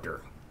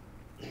instructor.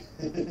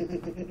 That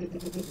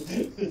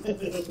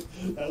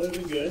would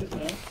have been good,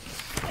 huh?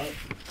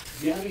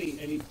 Do you have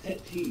any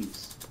pet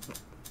peeves?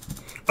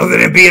 Other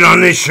than being on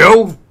this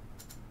show?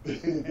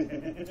 Is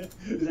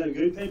that a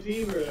good pet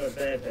peeve or a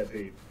bad pet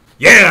peeve?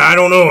 Yeah, I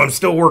don't know. I'm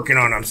still working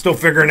on it. I'm still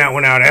figuring that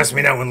one out. Ask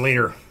me that one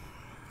later.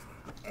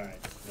 All right,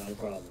 no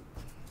problem.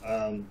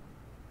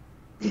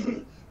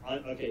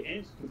 Okay,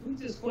 and to complete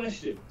this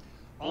question,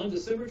 on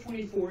December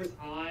 24th,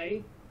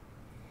 I...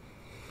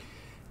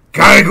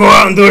 Gotta go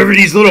out and deliver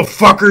these little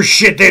fuckers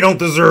shit they don't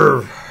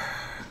deserve.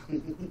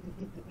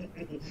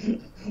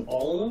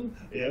 All of them?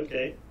 Yeah,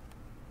 okay.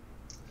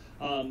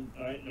 All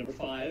right, number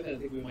 5, and I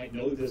think we might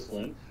know this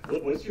one.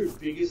 What's your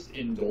biggest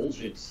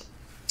indulgence?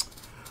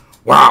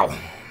 Wow.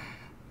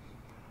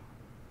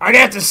 I'd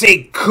have to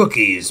say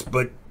cookies,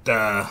 but,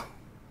 I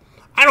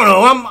don't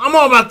know. I'm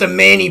all about the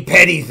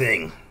mani-pedi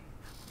thing.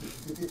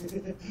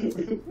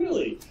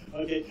 Really?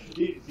 Okay.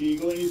 Do you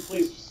go any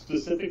place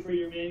specific for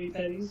your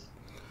mani-pedis?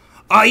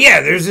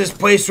 Yeah, there's this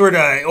place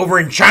over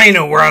in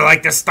China where I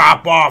like to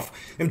stop off.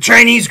 Them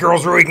Chinese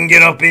girls really can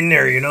get up in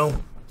there, you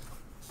know?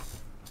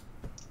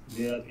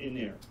 Get up in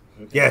there.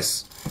 Okay.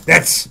 Yes.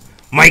 That's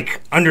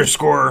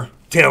Mike_Taylor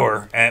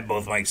at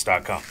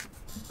bothmikes.com.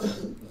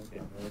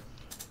 Okay.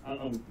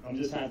 Well, I'm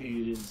just happy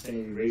you didn't say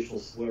any racial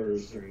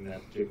slurs during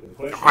that particular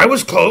question. I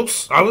was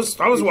close. I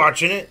was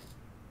watching it.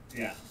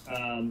 Yeah.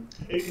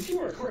 If you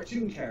were a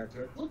cartoon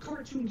character, what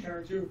cartoon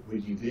character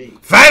would you be?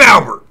 Fat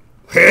Albert.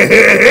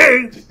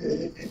 Okie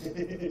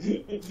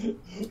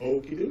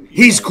dokie.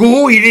 He's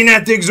cool. He didn't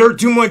have to exert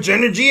too much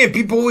energy, and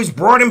people always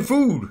brought him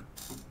food.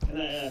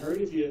 And I heard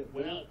if you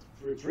went out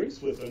for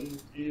drinks with him,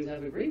 you'd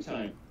have a great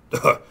time.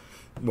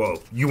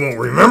 Well, you won't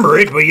remember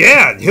it, but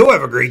yeah, he'll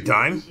have a great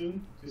time. Too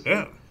soon?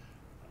 Yeah.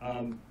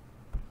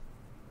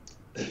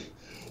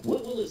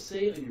 What will it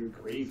say on your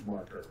grave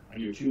marker, on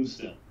your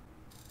tombstone?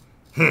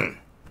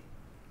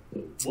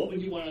 What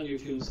would you want on your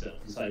tombstone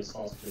besides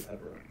sausage and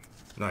pepperoni?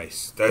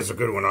 Nice. That's a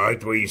good one. I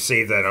like the way you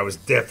saved that. I was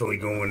definitely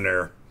going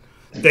there.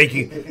 Thank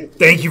you.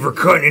 Thank you for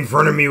cutting in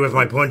front of me with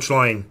my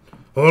punchline.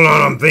 Hold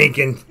on, I'm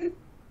thinking.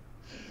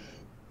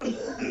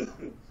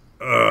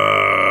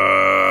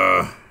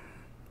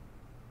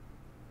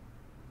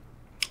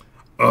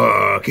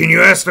 Can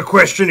you ask the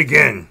question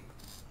again?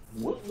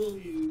 What will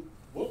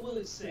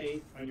it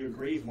say on your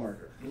grave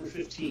marker? Number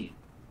 15.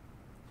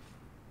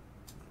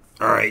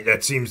 Alright,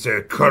 that seems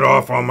to cut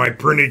off on my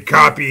printed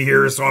copy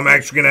here, so I'm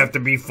actually gonna have to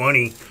be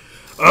funny.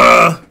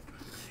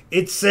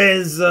 It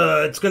says,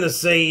 it's gonna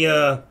say,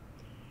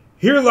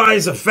 Here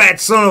lies a fat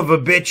son of a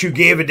bitch who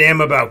gave a damn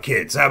about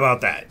kids. How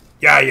about that?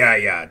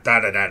 Yeah,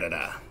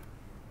 da-da-da-da-da.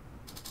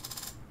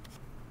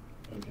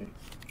 Okay.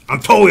 I'm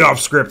totally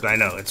off script, I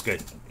know. It's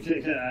good.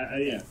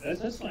 Yeah,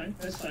 that's fine.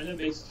 That's fine. That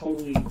makes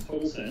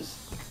total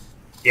sense.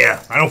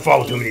 Yeah, I don't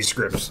follow too many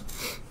scripts.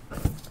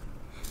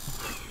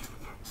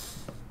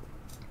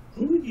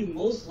 Who would you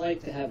most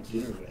like to have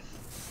dinner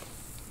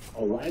with?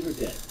 Alive or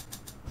dead?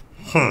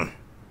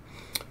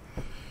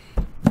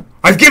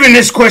 I've given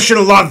this question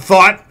a lot of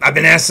thought. I've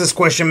been asked this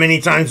question many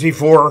times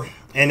before,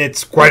 and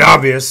it's quite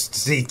obvious.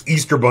 It's the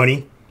Easter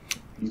Bunny.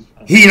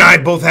 He and I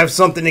both have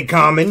something in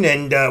common,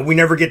 and we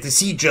never get to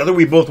see each other.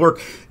 We both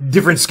work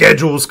different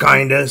schedules,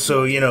 kinda,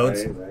 so, you know.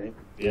 It's, right.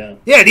 Yeah.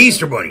 Yeah, the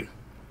Easter Bunny.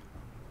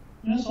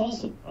 That's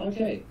awesome.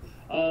 Okay.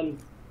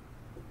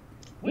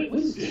 What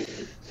is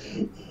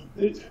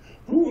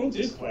who wrote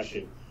this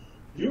question?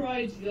 Your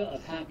idea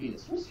of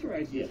happiness. What's your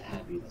idea of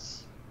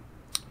happiness?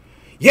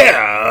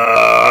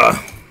 Yeah,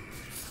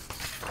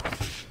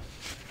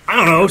 I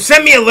don't know.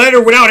 Send me a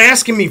letter without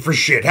asking me for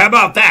shit. How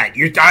about that?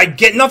 I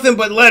get nothing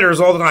but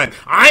letters all the time.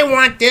 I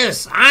want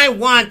this. I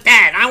want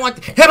that. How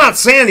about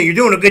Santa? You're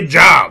doing a good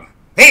job.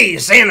 Hey,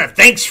 Santa,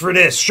 thanks for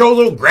this. Show a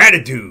little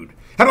gratitude.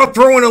 How about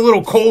throwing a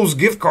little Kohl's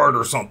gift card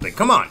or something?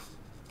 Come on.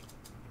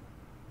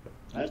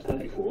 That's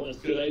kind of cool. That's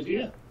a good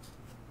idea.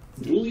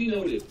 Duly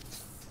noted.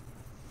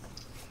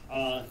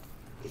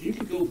 If you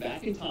could go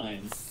back in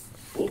time,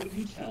 what would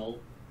you tell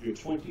your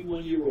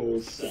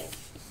 21-year-old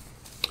self?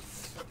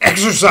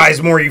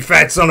 Exercise more, you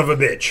fat son of a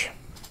bitch.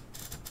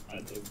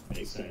 That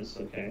makes sense,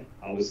 okay.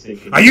 I was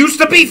thinking... I used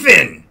to be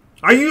thin.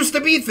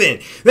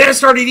 Then I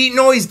started eating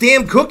all these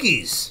damn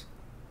cookies.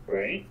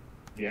 Right?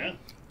 Yeah.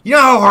 You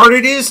know how hard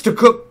it is to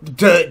cook,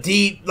 to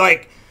eat,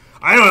 like,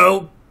 I don't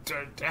know,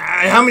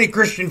 how many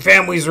Christian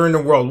families are in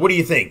the world? What do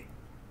you think?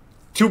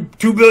 2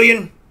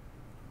 billion?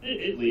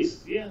 At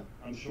least, yeah,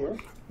 I'm sure.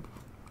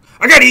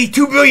 I gotta eat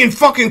 2 billion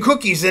fucking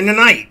cookies in the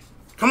night.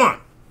 Come on,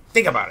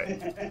 think about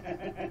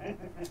it.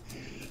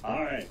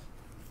 All right.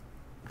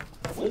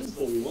 What is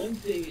the one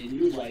thing in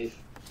your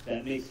life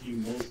that makes you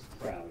most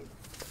proud?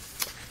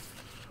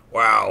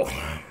 Wow.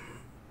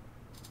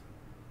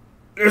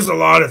 There's a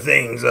lot of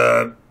things.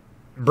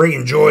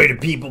 Bringing joy to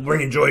people,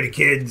 bringing joy to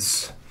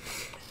kids.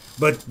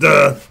 But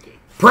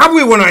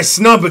probably when I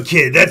snub a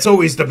kid, that's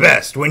always the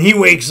best. When he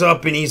wakes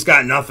up and he's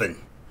got nothing.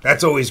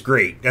 That's always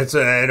great.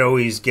 That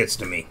always gets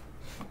to me.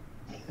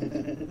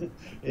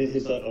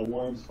 It's a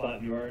warm spot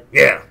in your heart?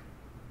 Yeah.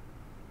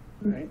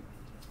 All right.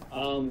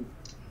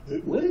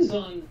 What is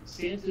on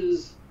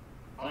Santa's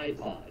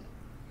iPod?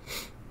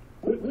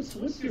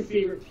 What's your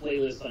favorite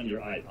playlist on your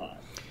iPod?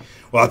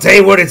 Well, I'll tell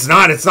you what it's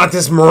not. It's not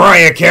this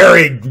Mariah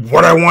Carey,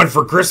 What I Want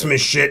for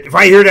Christmas shit. If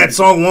I hear that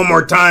song one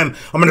more time,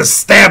 I'm going to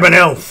stab an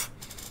elf.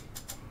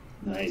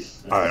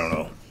 Nice. I don't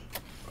know.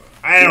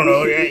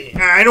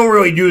 I don't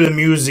really do the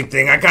music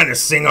thing. I kind of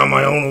sing on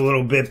my own a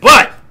little bit.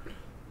 But,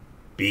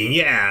 being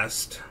you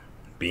asked,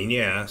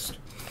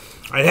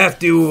 I'd have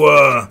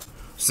to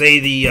say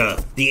the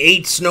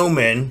 8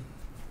 Snowmen.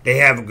 They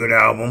have a good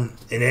album.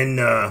 And then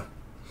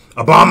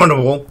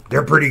Abominable.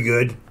 They're pretty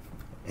good.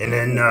 And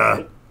then...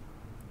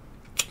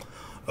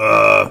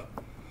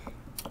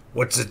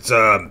 what's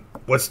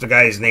the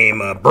guy's name?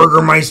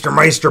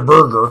 Meister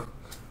Burger.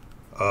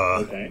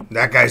 Okay.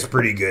 That guy's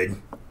pretty good.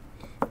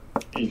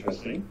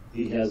 Interesting.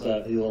 He has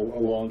a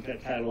long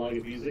catalog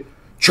of music.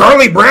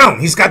 Charlie Brown.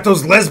 He's got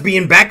those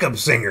lesbian backup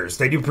singers.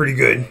 They do pretty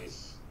good.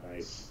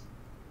 Nice.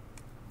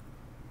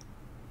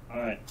 All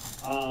right.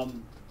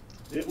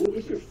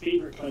 What's your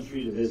favorite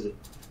country to visit?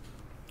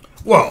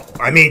 Well,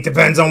 I mean, it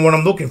depends on what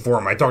I'm looking for.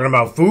 Am I talking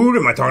about food?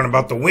 Am I talking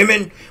about the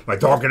women? Am I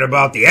talking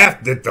about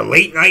the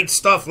late night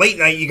stuff? Late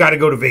night, you got to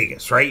go to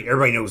Vegas, right?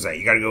 Everybody knows that.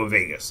 You got to go to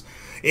Vegas.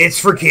 It's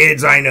for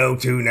kids, I know,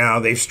 too, now.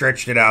 They've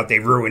stretched it out.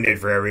 They've ruined it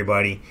for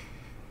everybody.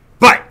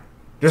 But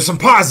there's some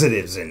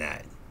positives in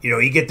that. You know,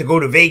 you get to go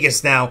to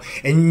Vegas now,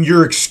 and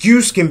your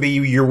excuse can be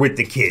you're with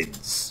the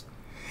kids.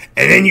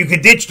 And then you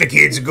can ditch the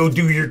kids and go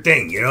do your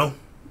thing, you know?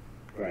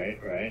 Right.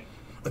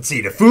 Let's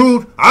see, the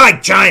food. I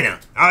like China.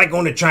 I like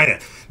going to China.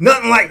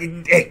 Nothing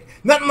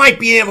like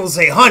being able to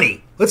say,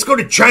 honey, let's go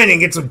to China and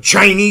get some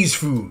Chinese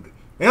food.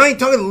 And I ain't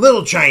talking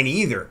little China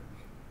either.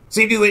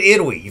 Same thing with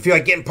Italy. You feel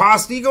like getting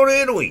pasta, you go to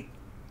Italy.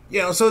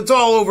 You know, so it's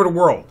all over the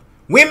world.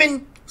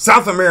 Women,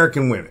 South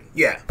American women.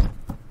 Yeah.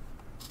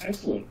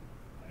 Excellent.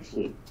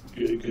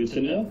 Good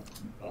to know.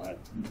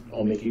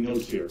 I'll make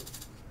notes here.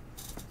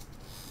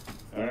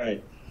 All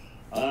right.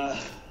 I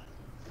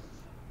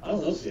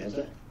don't know,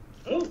 Santa.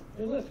 Oh,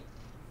 hey, look.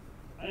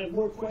 I have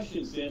more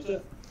questions,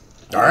 Santa.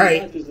 All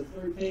right. There's a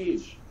third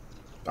page.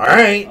 All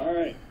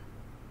right.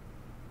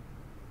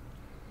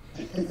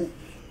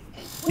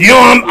 You know,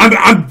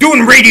 I'm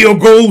doing Radio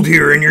Gold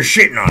here, and you're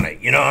shitting on it.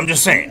 You know, I'm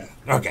just saying.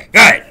 Okay, go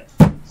ahead.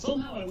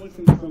 Somehow I went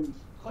from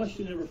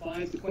question number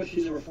 5 to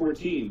question number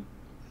 14.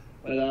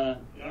 But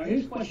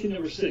here's question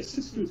number 6.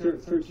 6 through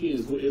 13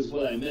 is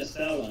what I missed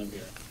out on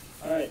here.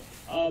 All right.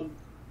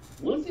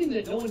 One thing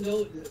that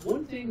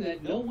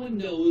no one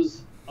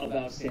knows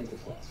about Santa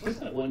Claus? What's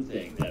that one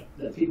thing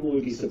that people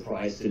would be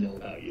surprised to know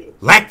about you?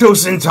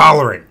 Lactose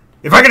intolerant.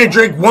 If I gotta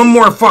drink one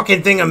more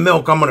fucking thing of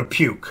milk, I'm gonna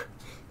puke.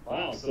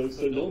 Wow, so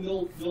no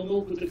milk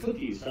with the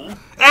cookies,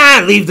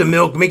 huh? Leave the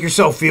milk. Make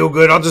yourself feel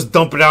good. I'll just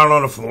dump it out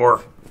on the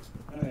floor.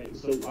 All right,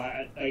 so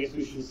I guess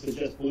we should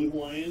suggest Blue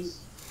Hawaiians.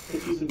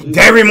 Cookies and Blue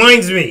That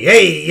reminds me.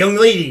 Hey, young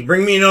lady,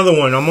 bring me another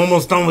one. I'm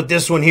almost done with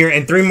this one here.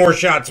 And 3 more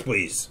shots,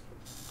 please.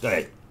 Go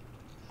ahead.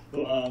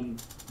 So,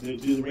 do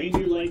the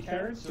reindeer like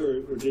carrots,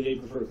 or do they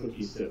prefer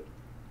cookies too?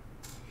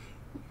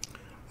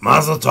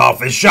 Mazel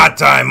tov. It's shot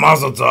time.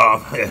 Mazel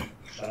tov. Yeah.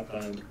 Shot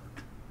time.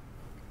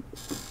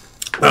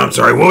 I'm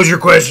sorry. What was your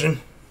question?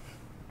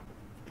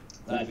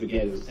 I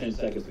forget. It was 10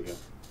 seconds ago.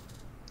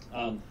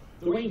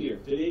 The reindeer,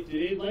 do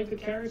they like the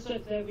carrots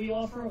that we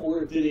offer,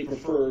 or do they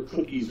prefer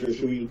cookies, or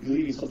should we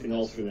leave something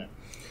else for them?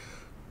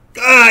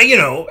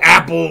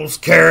 Apples,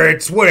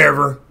 carrots,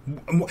 whatever.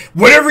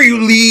 Whatever you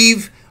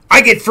leave,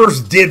 I get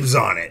first dibs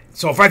on it.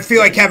 So if I feel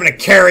like having a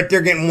carrot,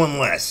 they're getting one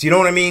less. You know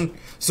what I mean?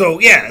 So,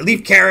 yeah,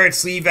 leave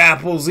carrots, leave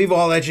apples, leave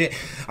all that shit.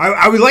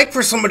 I would like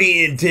for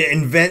somebody to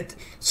invent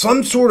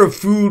some sort of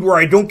food where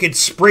I don't get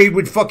sprayed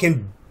with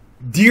fucking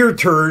deer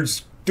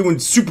turds doing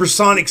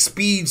supersonic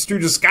speeds through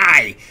the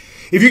sky.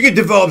 If you could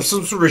develop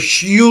some sort of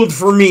shield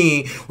for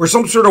me, or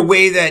some sort of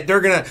way that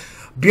they're going to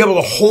be able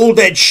to hold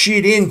that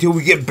shit in till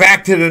we get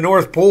back to the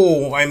North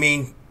Pole, I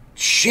mean,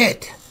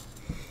 shit.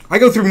 I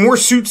go through more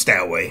suits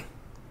that way.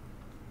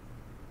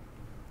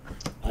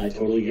 I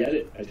totally get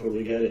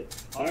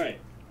it. All right,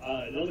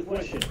 another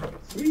question.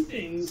 3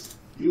 things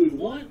you would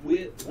want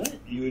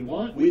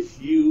with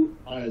you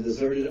on a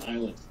deserted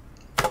island.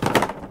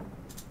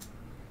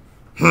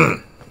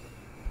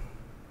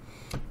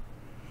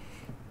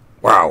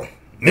 Wow.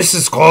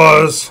 Mrs.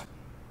 Claus,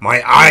 my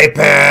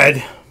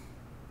iPad.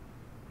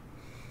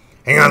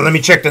 Hang on, let me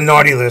check the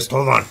naughty list.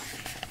 Hold on.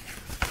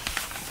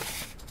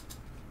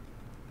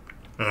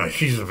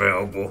 She's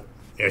available.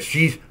 Yeah,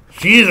 she's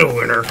a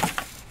winner.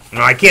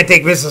 No, I can't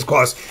take Mrs.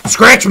 Claus.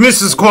 Scratch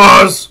Mrs.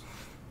 Claus.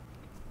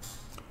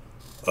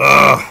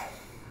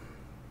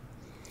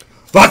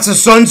 Lots of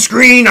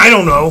sunscreen. I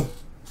don't know.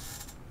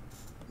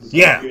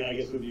 Yeah. I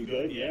guess would be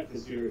good. Yeah,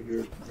 because you're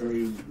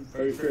very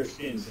very fair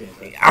skin,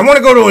 Santa. I want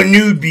to go to a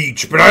nude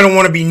beach, but I don't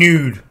want to be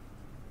nude.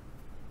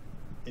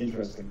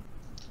 Interesting.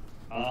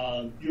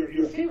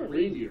 Your favorite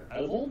reindeer?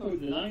 Out of all the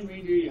 9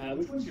 reindeer you have,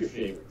 which one's your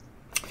favorite?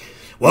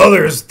 Well,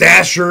 there's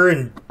Dasher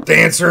and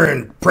Dancer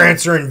and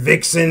Prancer and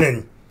Vixen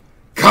and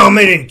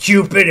Comet and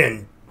Cupid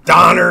and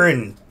Donner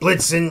and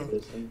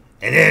Blitzen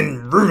and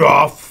then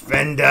Rudolph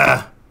and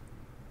I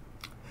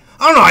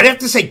don't know. I'd have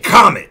to say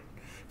Comet.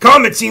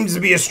 Comet seems to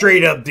be a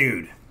straight up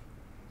dude.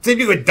 Same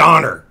thing with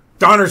Donner.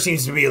 Donner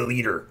seems to be a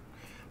leader.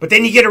 But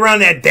then you get around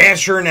that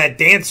Dasher and that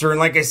Dancer, and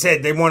like I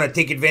said, they want to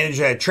take advantage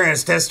of that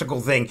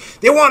trans-testicle thing.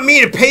 They want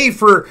me to pay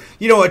for,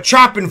 a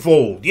chop and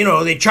fold.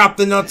 They chop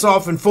the nuts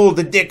off and fold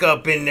the dick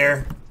up in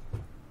there.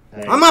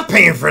 Hey. I'm not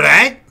paying for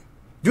that.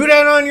 Do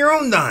that on your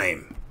own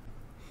dime.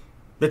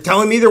 They're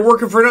telling me they're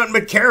working for nothing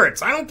but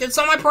carrots. It's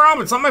not my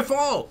problem. It's not my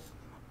fault.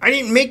 I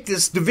didn't make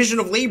this division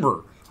of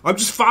labor. I'm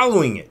just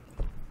following it.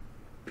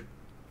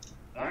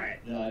 All right,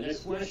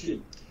 next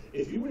question.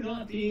 If you were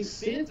not being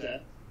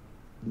Santa,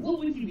 what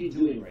would you be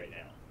doing right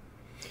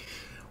now?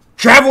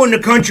 Traveling the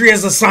country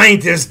as a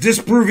scientist,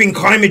 disproving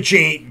climate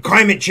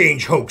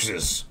change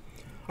hoaxes.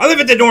 I live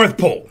at the North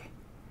Pole.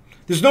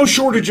 There's no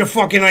shortage of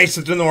fucking ice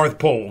at the North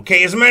Pole,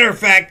 okay? As a matter of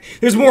fact,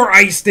 there's more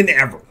ice than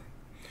ever.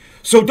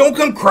 So don't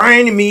come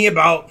crying to me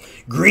about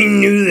green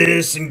knew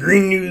this and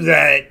green knew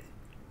that.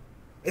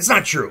 It's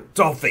not true. It's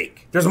all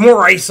fake. There's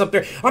more ice up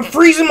there. I'm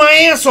freezing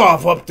my ass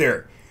off up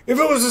there. If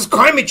it was this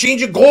climate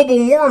change and global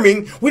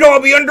warming, we'd all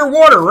be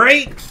underwater,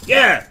 right?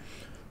 Yeah.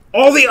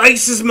 All the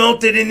ice is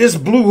melted in this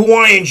blue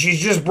Hawaiian she's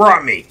just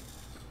brought me.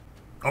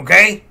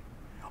 Okay?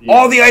 Yeah.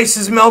 All the ice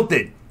is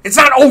melted. It's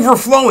not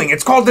overflowing.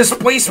 It's called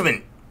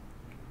displacement.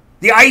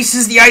 The ice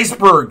is the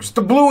icebergs.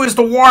 The blue is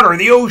the water,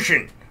 the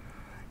ocean.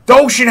 The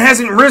ocean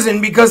hasn't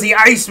risen because the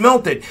ice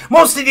melted.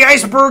 Most of the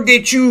iceberg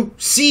that you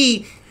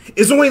see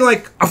is only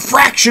like a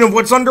fraction of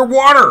what's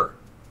underwater.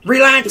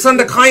 Relax on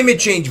the climate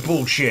change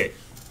bullshit.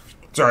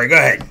 Sorry, go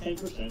ahead.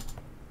 10%.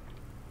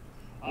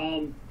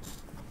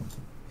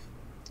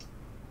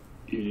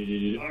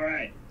 All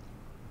right.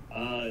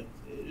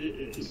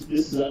 This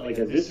is like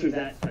a this or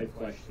that type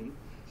question.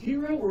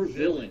 Hero or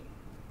villain?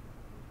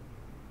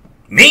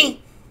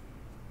 Me?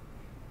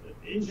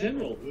 In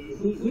general,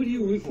 who do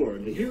you root for?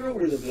 The hero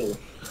or the villain?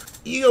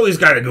 You always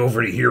gotta go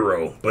for the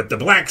hero, but the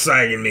black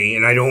side of me,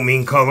 and I don't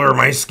mean color of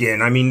my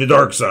skin, I mean the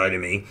dark side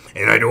of me,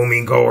 and I don't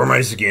mean color of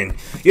my skin.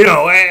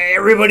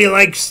 Everybody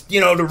likes,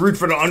 to root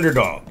for the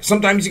underdog.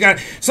 Sometimes you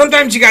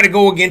gotta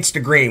go against the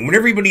grain. When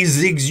everybody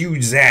zigs,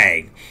 you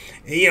zag.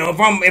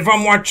 If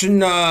I'm watching,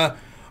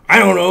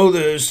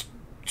 the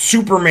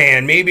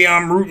Superman, maybe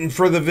I'm rooting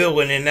for the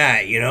villain in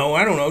that,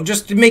 I don't know,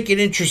 just to make it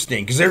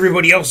interesting, because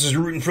everybody else is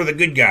rooting for the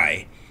good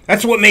guy.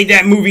 That's what made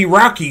that movie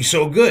Rocky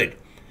so good.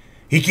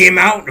 He came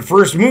out in the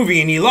first movie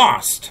and he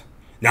lost.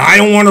 Now, I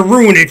don't want to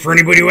ruin it for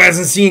anybody who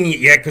hasn't seen it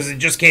yet because it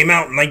just came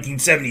out in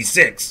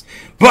 1976.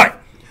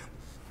 But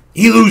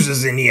he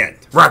loses in the end.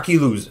 Rocky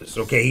loses,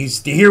 okay?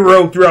 He's the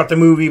hero throughout the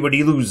movie, but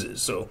he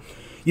loses. So,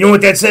 you know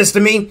what that says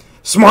to me?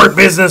 Smart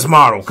business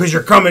model, because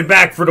you're coming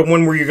back for the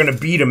one where you're going to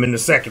beat him in the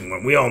second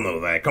one. We all know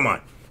that. Come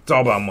on. It's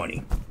all about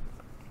money.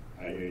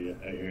 I hear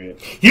you.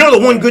 You know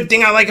the one good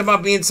thing I like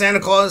about being Santa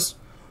Claus?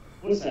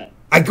 What's that?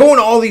 I go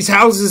into all these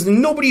houses and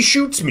nobody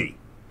shoots me.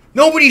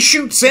 Nobody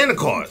shoots Santa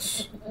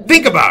Claus.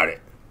 Think about it.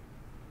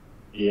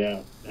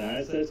 Yeah,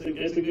 that's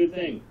a good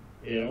thing,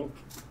 you know?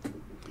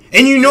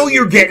 And you know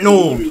you're getting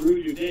old. You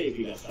ruin your day if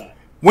you got shot.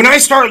 When I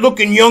start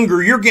looking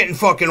younger, you're getting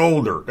fucking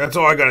older. That's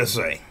all I gotta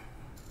say.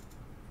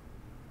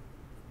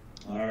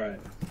 All right.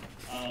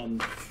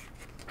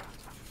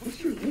 What's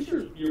your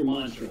mantra?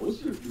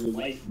 What's your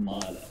life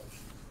motto?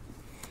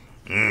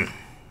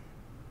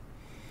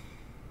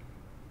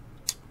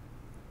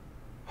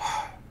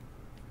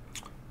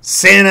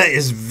 Santa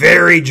is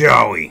very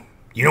jolly.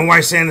 You know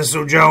why Santa's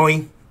so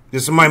jolly?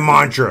 This is my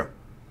mantra.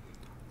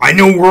 I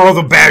know where all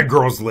the bad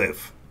girls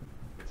live.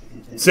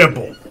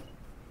 Simple.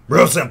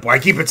 Real simple. I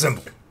keep it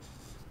simple.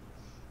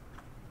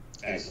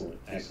 Excellent.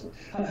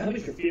 How about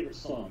your favorite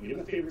song? You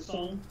have a favorite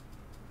song?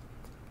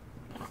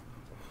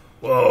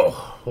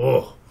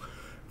 Oh.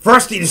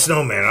 Frosty the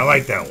Snowman. I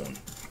like that one.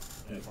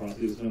 Yeah,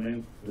 Frosty the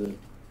Snowman?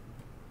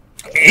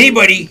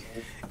 Anybody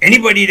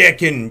that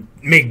can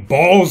make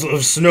balls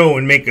of snow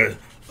and make a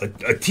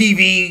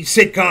TV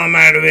sitcom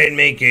out of it and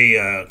make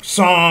a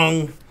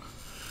song.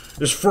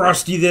 There's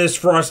Frosty this,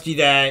 Frosty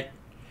that.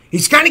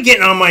 He's kind of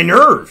getting on my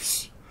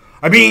nerves.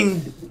 I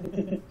mean,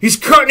 he's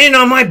cutting in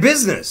on my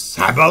business.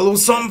 How about a little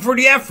something for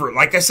the effort?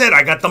 Like I said,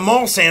 I got the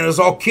mall Santas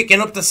all kicking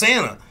up to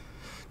Santa.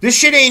 This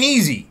shit ain't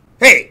easy.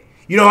 Hey,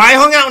 you know, I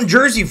hung out in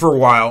Jersey for a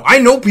while. I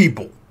know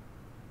people.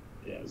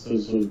 Yeah, so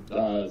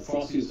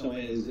Frosty the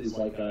Snowman is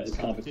like is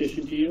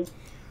competition to you?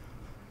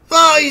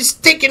 He's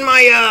taking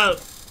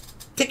my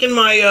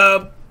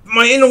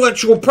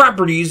intellectual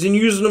properties and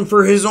using them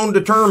for his own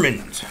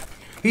determined.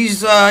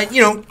 He's,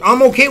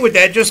 I'm okay with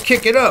that. Just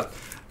kick it up.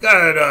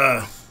 Got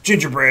a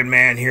gingerbread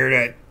man here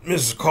that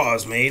Mrs.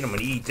 Claus made. I'm going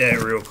to eat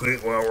that real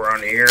quick while we're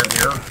on the air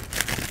here.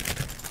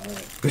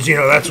 Because,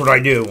 that's what I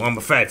do. I'm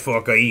a fat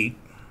fuck. I eat.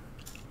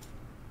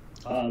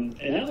 And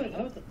how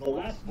about the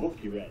last book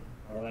you read?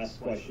 Our last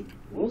question.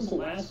 What was the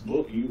last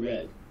book you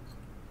read?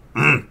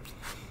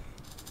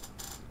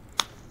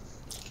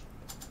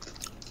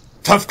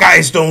 Tough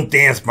Guys Don't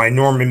Dance by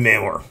Norman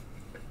Mailer.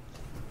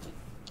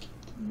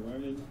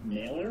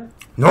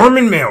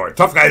 Norman Mailer.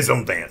 Tough Guys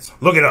Don't Dance.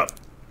 Look it up.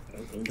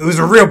 It was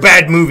a real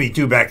bad movie,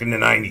 too, back in the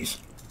 90s.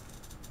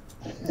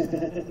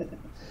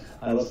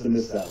 I must have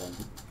missed that one.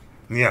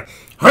 Yeah.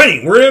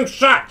 Honey, we're in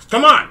shots.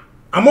 Come on.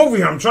 I'm over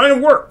here. I'm trying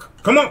to work.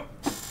 Come on.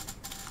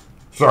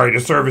 Sorry, the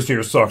service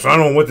here sucks. I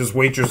don't know what this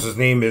waitress's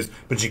name is,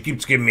 but she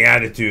keeps giving me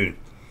attitude.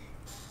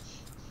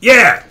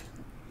 Yeah.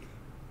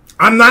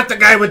 I'm not the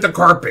guy with the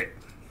carpet.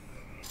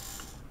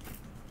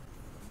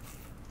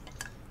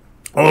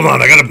 Hold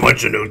on, I got a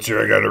bunch of notes here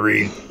I gotta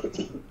read.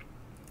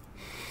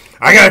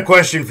 I got a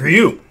question for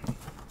you.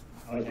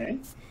 Okay.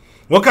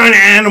 What kind of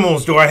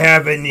animals do I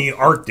have in the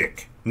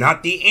Arctic?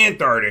 Not the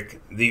Antarctic,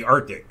 the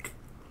Arctic.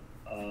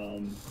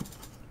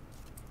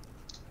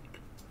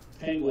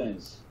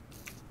 Penguins.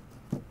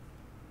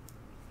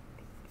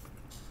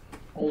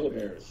 Polar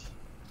bears.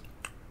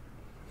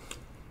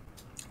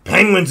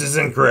 Penguins is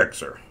incorrect,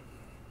 sir.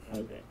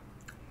 Okay.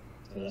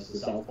 So that's the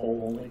South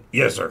Pole only?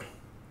 Yes, sir.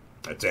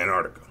 That's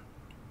Antarctica.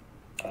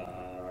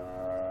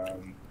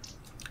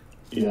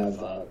 You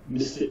have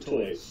Misfit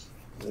Toys.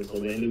 There's the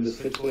Land of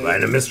Misfit Toys.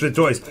 Land of Misfit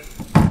Toys.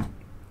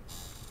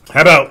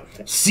 How about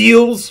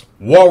seals,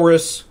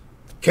 walrus,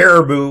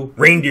 caribou,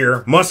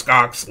 reindeer,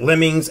 muskox,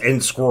 lemmings,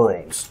 and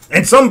squirrels?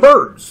 And some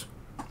birds.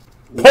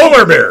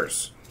 Polar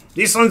bears.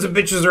 These sons of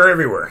bitches are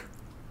everywhere.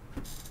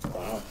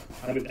 Wow.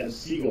 How about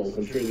seagulls?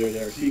 I'm sure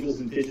there are seagulls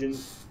and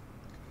pigeons.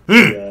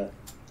 The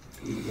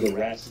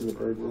rats of the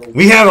bird world.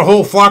 We had a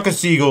whole flock of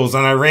seagulls,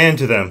 and I ran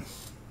to them.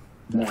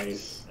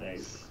 Nice.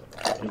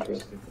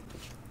 Interesting.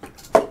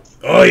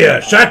 Oh, yeah.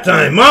 Shot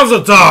time.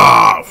 Mazel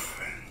tov.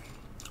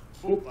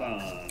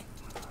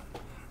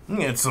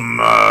 Get some,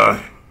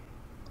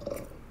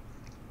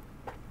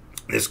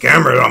 this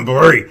camera, I'm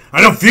blurry.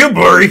 I don't feel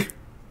blurry.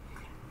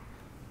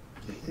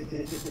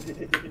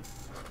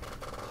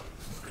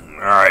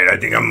 Alright, I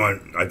think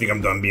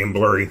I'm done being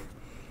blurry.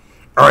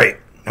 Alright,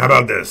 how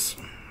about this?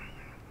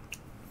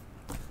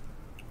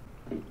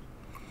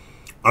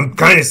 I'm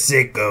kind of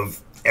sick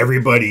of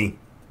everybody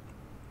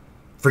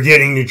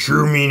forgetting the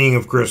true meaning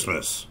of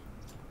Christmas.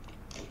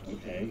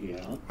 Okay,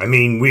 yeah. I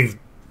mean,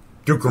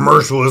 through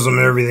commercialism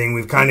and everything,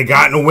 we've kind of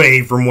gotten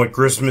away from what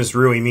Christmas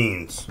really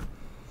means.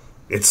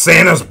 It's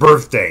Santa's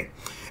birthday.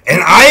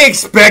 And I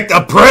expect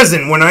a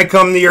present when I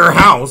come to your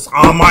house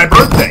on my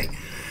birthday.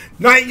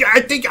 Now, I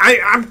think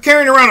I'm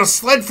carrying around a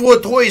sled full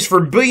of toys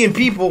for a billion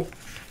people.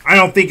 I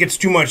don't think it's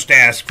too much to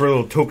ask for a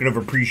little token of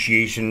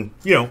appreciation.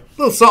 A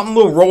little something, a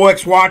little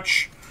Rolex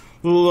watch,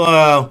 a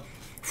little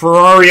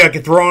Ferrari I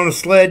could throw on a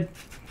sled.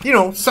 you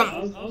know, I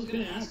some. was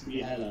going to ask if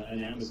you had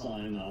an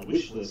Amazon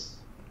wish list,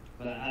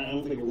 but I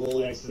don't think a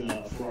Rolex and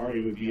a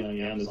Ferrari would be on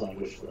the Amazon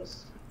wish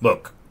list.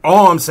 Look,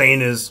 all I'm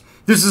saying is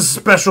this is a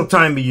special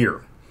time of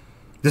year.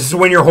 This is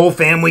when your whole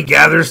family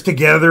gathers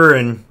together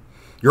and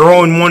you're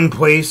all in one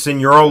place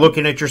and you're all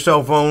looking at your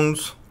cell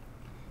phones.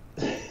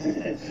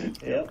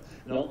 Yep.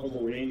 And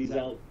Uncle Randy's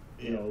out,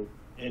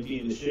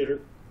 emptying the shitter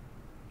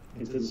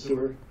into the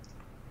sewer.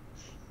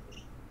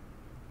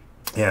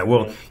 Yeah,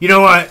 well,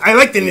 I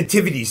like the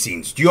nativity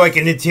scenes. Do you like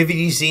a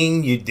nativity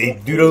scene? They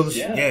do those?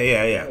 Yeah.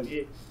 Yeah.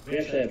 We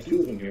actually have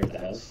two of them here at the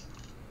house.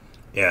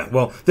 Yeah,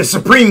 well, the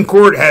Supreme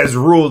Court has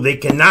ruled they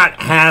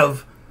cannot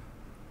have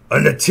a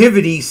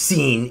nativity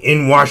scene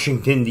in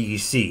Washington,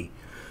 D.C.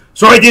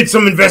 So I did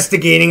some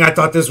investigating. I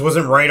thought this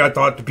wasn't right. I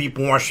thought the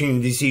people in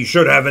Washington, D.C.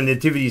 should have a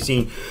nativity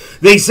scene.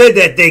 They said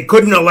that they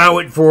couldn't allow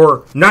it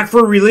not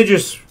for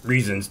religious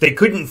reasons. They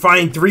couldn't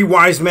find 3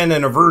 wise men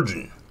and a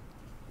virgin.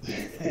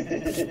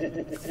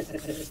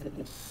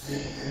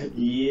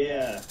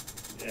 Yeah,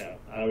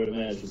 I would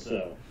imagine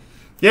so.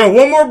 Yeah,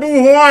 one more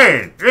Blue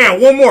Hawaiian. Yeah,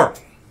 one more.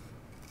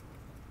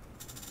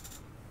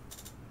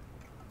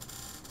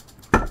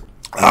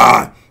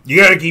 You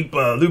gotta keep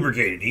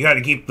lubricated. You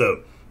gotta keep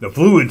the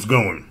fluids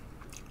going.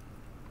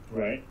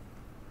 Right.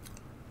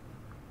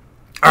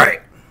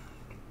 Alright.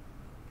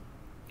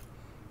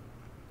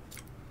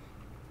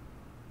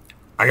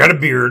 I got a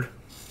beard.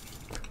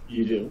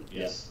 You do,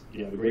 yes.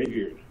 You have a great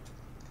beard.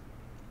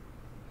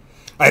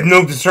 I have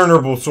no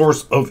discernible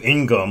source of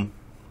income.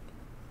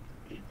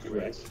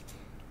 Correct.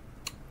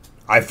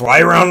 I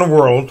fly around the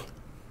world.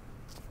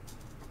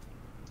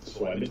 That's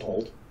what I've been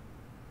told.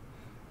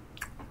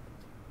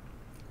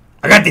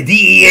 I got the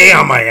DEA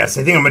on my ass.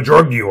 I think I'm a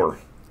drug dealer.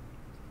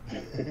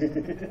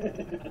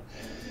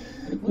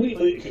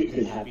 Wait,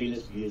 could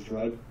happiness be a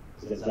drug?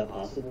 Is that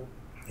possible?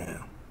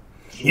 Yeah.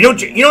 You know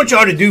what you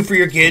ought to do for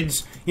your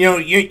kids?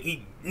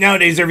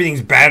 Nowadays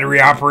everything's battery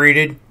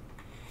operated.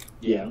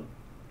 Yeah.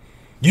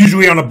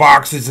 Usually on the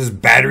box it says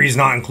batteries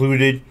not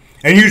included.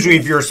 And usually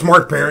if you're a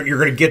smart parent, you're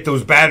going to get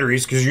those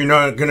batteries because you're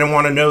not going to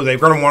want to know they're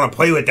going to want to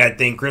play with that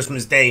thing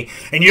Christmas Day.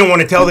 And you don't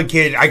want to tell the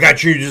kid, I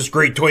got you this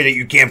great toy that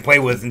you can't play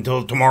with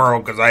until tomorrow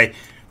because I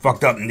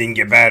fucked up and didn't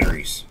get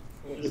batteries.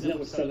 Well, isn't that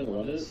what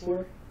 7-Eleven is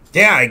for?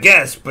 Yeah, I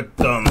guess, but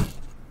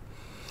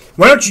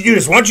why don't you do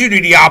this? Why don't you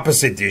do the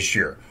opposite this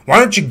year? Why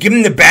don't you give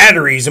them the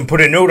batteries and put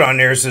a note on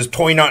there that says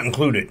toy not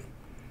included?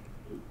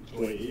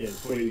 Toy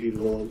to be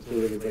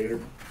delivered later.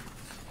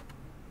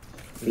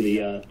 For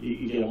the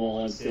you get them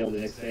all on sale the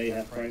next day,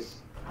 half price.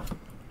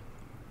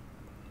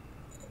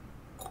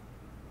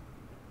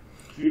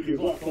 Your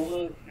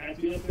glaucoma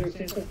acting up there,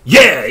 Santa?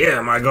 Yeah,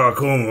 my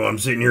glaucoma. I'm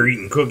sitting here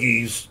eating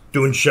cookies,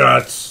 doing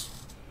shots.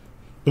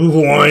 Blue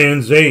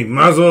Hawaiians. Hey,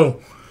 might as well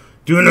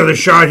do another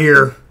shot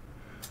here.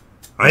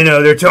 I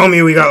know, they're telling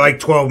me we got like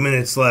 12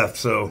 minutes left,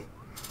 so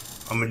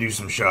I'm going to do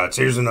some shots.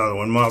 Here's another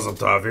one. Mazel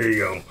tov. Here you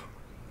go.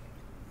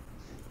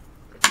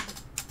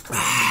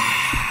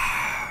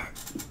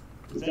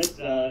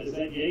 Is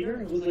that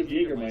Jaeger? It was like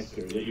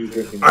Jägermeister that you were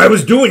drinking. I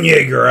was doing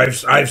Jaeger.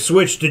 I've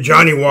switched to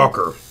Johnny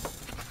Walker.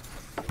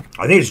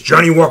 I think it's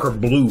Johnny Walker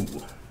Blue.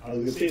 I was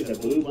going to say, is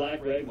that blue,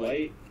 black, red,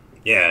 white?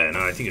 Yeah,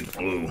 no, I think it's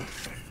blue.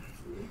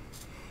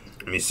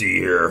 Let me see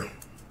here.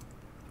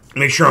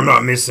 Make sure I'm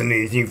not missing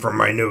anything from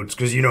my notes,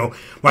 because,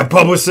 my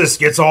publicist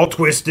gets all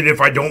twisted if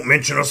I don't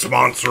mention a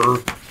sponsor,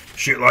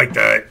 shit like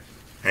that.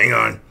 Hang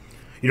on.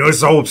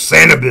 This whole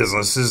Santa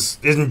business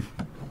isn't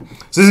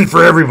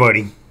for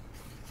everybody.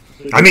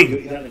 So I mean,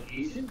 you have an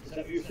agent? Is that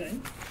what you're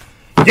saying?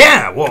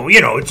 Yeah, well,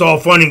 it's all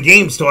fun and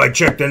games till I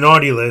check the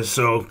naughty list,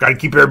 so got to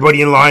keep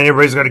everybody in line.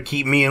 Everybody's got to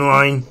keep me in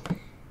line.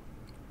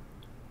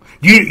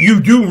 You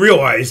do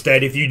realize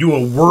that if you do a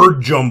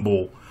word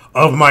jumble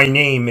of my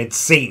name, it's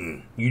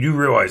Satan. You do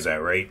realize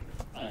that, right?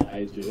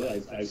 I do.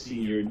 I've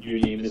seen your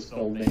name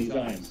misspelled many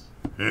times.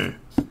 And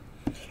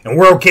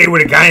we're okay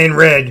with a guy in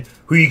red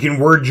who you can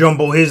word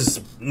jumble his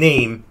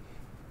name.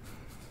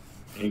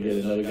 And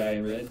get another guy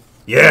in red?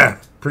 Yeah,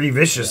 pretty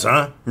vicious,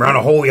 huh? Around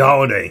a holy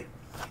holiday.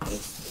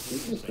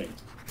 That's interesting.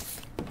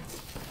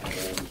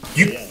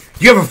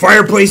 You have a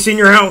fireplace in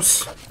your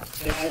house?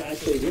 I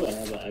actually do. I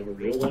have a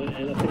real one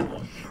and a fake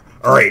one.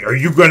 All right,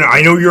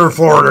 I know you're in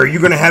Florida. Are you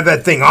gonna have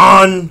that thing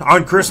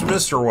on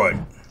Christmas or what?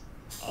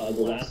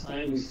 The last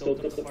time we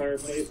stoked up the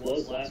fireplace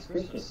was last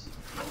Christmas.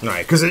 All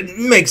right, because it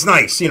makes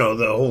nice, the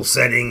whole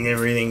setting,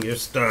 everything.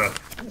 Just do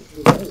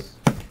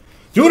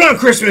it on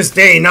Christmas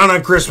Day, not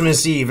on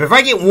Christmas Eve. If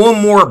I get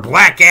one more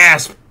black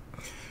ass,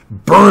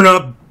 burn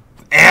up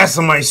ass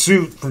on my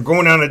suit from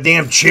going down a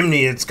damn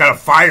chimney that's got a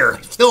fire,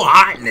 it's still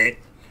hot in it.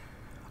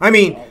 I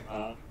mean,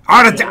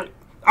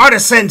 ought to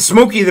send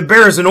Smokey the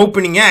Bear as an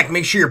opening act.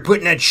 Make sure you're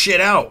putting that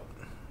shit out.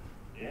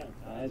 Yeah,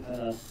 I've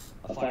had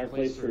a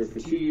fireplace for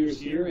 2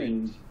 years here,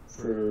 and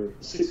for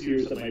 6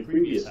 years at my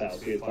previous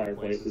house we had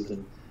fireplaces,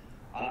 and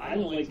I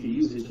don't like to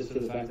use it just for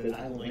the fact that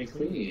I don't like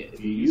cleaning it. If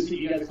you use it,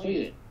 you gotta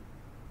clean it.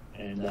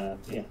 And that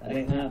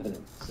ain't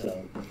happening.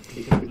 So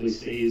it typically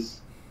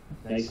stays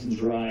nice and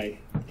dry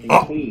and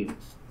Oh. clean.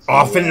 So,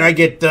 Often I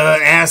get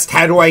asked,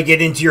 how do I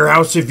get into your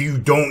house if you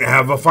don't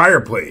have a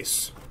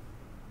fireplace?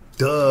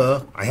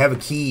 Duh, I have a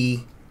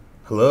key.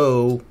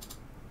 Hello.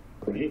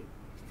 right?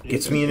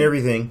 Gets me in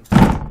everything. I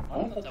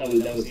thought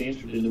that was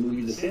answered in the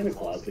movie The Santa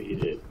Claus that you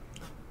did.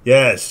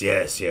 Yes.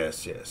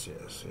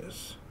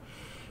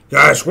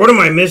 Gosh, what am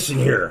I missing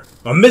here?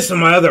 I'm missing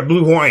my other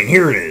blue Hawaiian.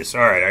 Here it is.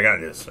 All right, I got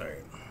this. All right.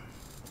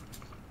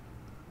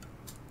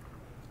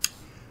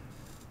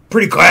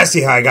 Pretty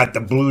classy how I got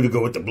the blue to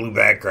go with the blue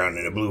background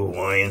and the blue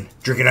Hawaiian.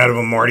 Drinking out of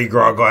a Mardi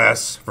Gras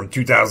glass from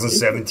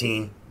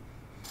 2017.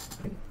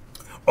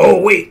 Oh,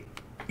 wait.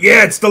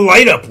 Yeah, it's the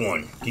light up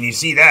one. Can you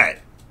see that?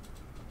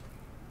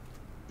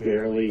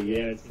 Barely,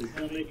 yeah. It's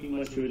not making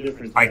much of a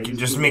difference. I can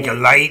just make it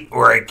light,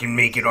 or I can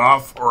make it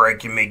off, or I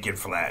can make it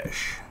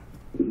flash.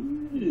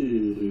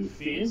 Ooh,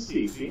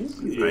 fancy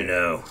there. I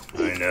know.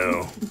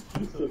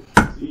 So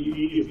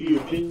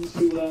you've been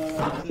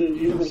to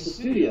Universal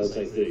Studios,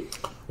 I think.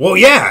 Well,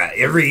 yeah.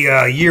 Every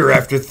year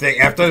after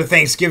the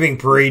Thanksgiving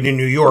parade in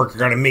New York, I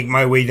got to make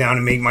my way down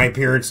and make my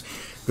appearance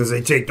because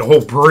they take the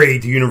whole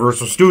parade to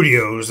Universal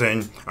Studios,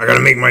 and I got to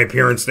make my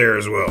appearance there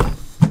as well.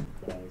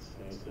 Nice.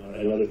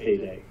 Another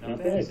payday. Not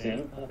bad,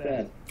 Santa. Not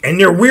bad. And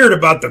they're weird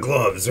about the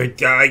gloves. I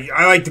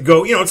like to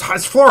go.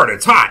 It's Florida.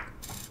 It's hot.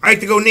 I like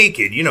to go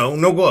naked.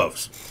 No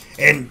gloves.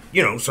 And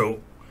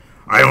so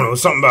I don't know,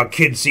 something about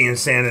kids seeing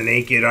Santa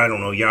naked. I don't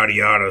know, yada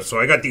yada. So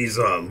I got these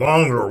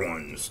longer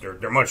ones.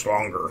 They're much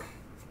longer.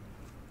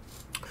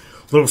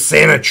 Little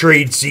Santa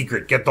trade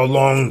secret. Get the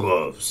long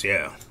gloves.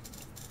 Yeah.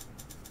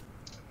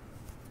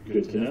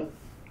 Good to know.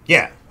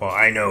 Yeah. Well,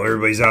 I know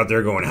everybody's out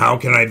there going, how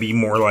can I be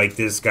more like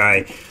this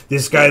guy?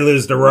 This guy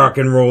lives the rock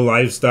and roll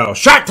lifestyle.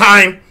 Shot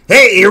time!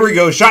 Hey, here we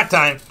go. Shot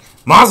time.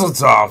 Mazel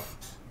tov.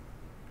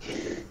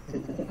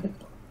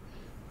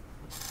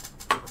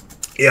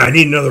 Yeah, I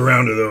need another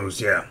round of those.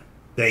 Yeah.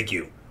 Thank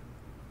you.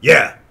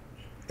 Yeah.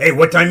 Hey,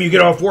 what time you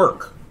get off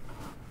work?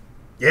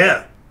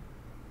 Yeah.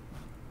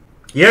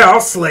 Yeah,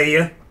 I'll slay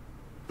you.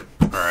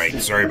 All right.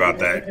 Sorry about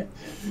that.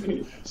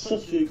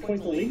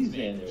 Quite the ladies'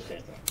 man there,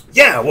 Santa.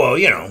 Yeah, well,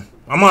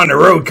 I'm on the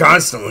road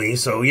constantly,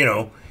 so,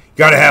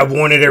 got to have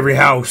one at every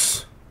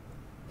house.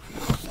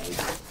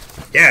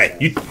 Yeah,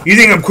 you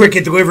think I'm quick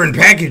at delivering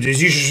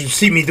packages? You should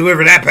see me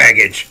deliver that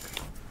package.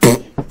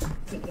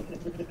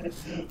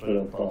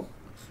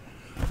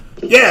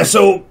 Yeah,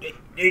 so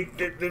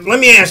let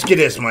me ask you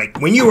this, Mike.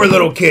 When you were a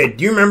little kid,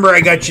 do you remember I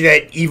got you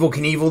that Evel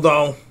Knievel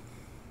doll?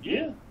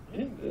 Yeah.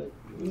 It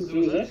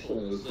was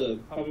excellent. It was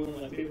probably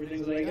one of my favorite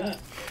things that I got.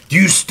 Do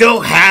you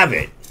still have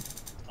it?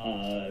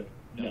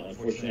 No,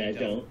 unfortunately I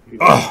don't.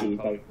 Oh. It's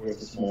probably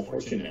worth a small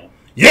fortune now.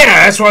 Yeah,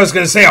 that's what I was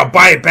going to say. I'll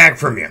buy it back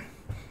from you.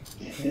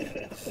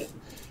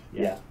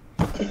 Yeah.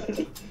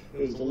 It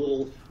was a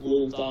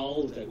little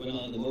doll that went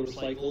on the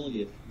motorcycle, and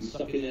you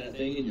stuck it in that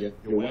thing, and you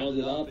wound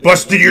it up.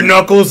 Busted your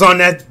knuckles on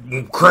that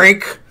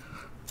crank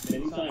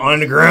Many times. on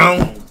the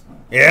ground?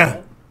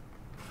 Yeah.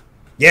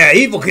 Yeah,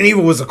 Evel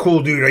Knievel was a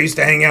cool dude. I used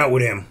to hang out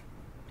with him.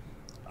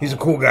 He's a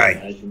cool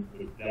guy.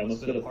 That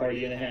must have been a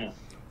party and a half.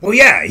 Well,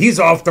 yeah, he's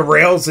off the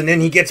rails, and then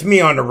he gets me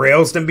on the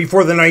rails. Then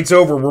before the night's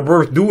over, we're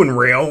both doing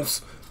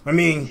rails. I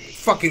mean,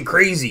 fucking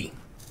crazy.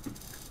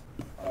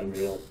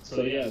 Unreal.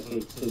 So yeah, so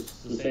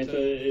Santa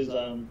is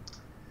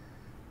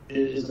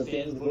a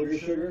fan of voter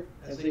sugar,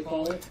 as they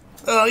call it.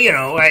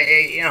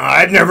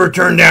 I've never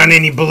turned down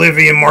any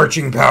Bolivian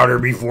marching powder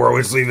before.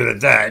 Let's leave it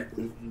at that.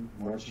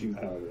 Marching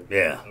powder.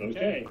 Yeah.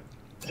 Okay.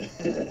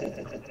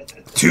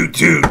 Toot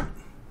toot.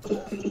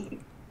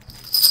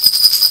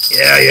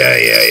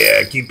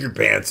 Yeah. Keep your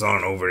pants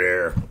on over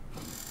there.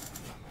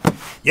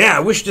 Yeah, I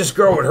wish this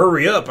girl would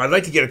hurry up. I'd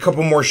like to get a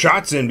couple more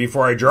shots in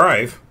before I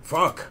drive.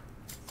 Fuck.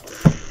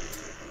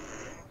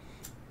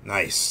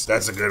 Nice.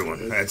 That's a good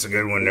one. That's a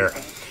good one there.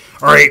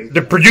 All right,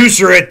 the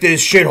producer at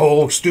this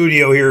shithole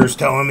studio here is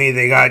telling me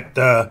they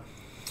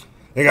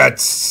got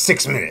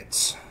 6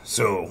 minutes.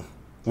 So,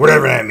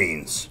 whatever that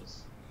means.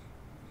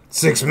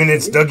 6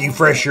 minutes, Dougie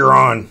Fresh, you're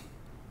on.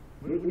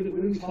 What are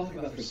we talking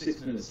about for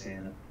 6 minutes,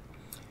 Santa?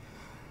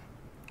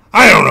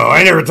 I don't know.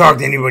 I never talk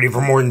to anybody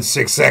for more than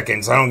 6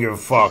 seconds. I don't give a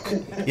fuck.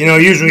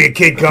 Usually a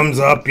kid comes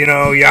up,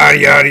 yada,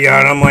 yada,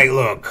 yada. I'm like,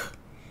 look,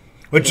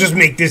 let's just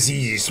make this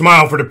easy.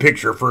 Smile for the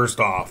picture first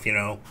off,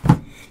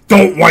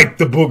 Don't wipe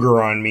the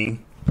booger on me.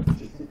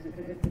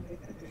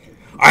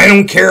 I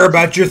don't care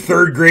about your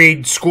third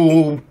grade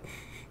school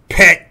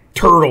pet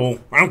turtle.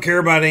 I don't care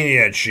about any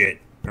of that shit,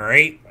 all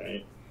right?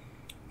 Right.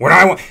 What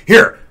I want...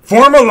 Here,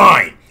 form a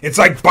line. It's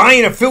like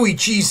buying a Philly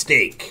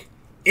cheesesteak.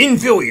 In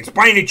Philly, it's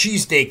buying a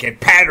cheesesteak at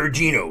Pat or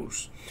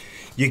Gino's.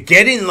 You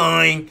get in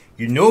line,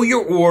 you know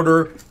your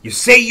order, you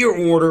say your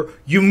order,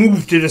 you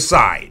move to the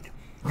side.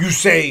 You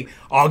say,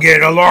 I'll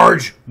get a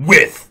large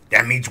with.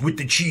 That means with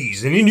the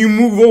cheese. And then you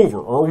move over,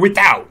 or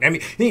without. I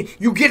mean,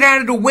 you get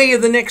out of the way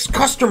of the next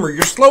customer.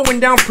 You're slowing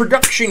down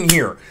production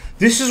here.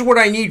 This is what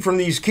I need from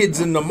these kids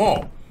in the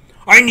mall.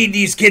 I need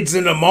these kids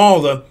in the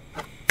mall to...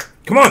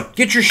 Come on,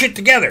 get your shit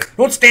together.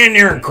 Don't stand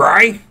there and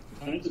cry.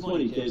 Time to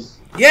money, kids.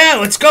 Yeah,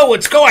 let's go.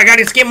 I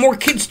gotta get more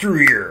kids through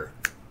here.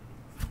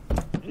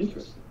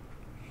 Interesting.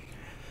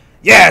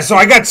 Yeah, so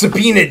I got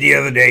subpoenaed the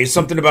other day.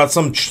 Something about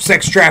some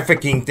sex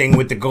trafficking thing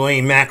with the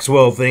Ghislaine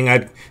Maxwell thing.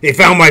 They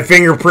found my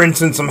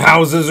fingerprints in some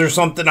houses or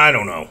something. I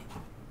don't know.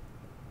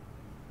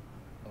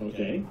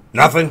 Okay.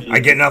 Nothing? I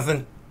get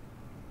nothing?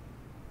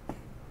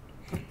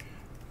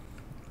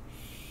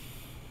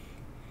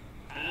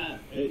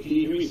 Can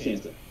you hear me,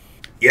 Santa?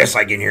 Yes,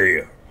 I can hear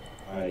you.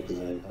 All right, because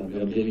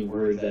I'm getting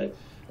word that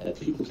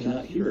people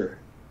cannot hear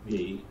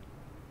me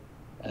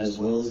as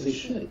well as they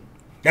should.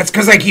 That's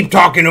because I keep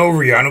talking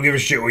over you. I don't give a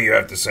shit what you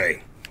have to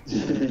say.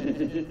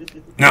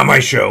 Not my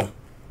show.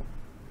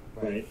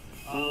 Right.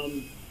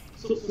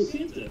 So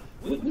Santa,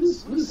 what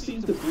does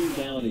Santa bring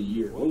down a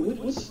year?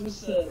 What's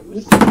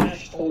the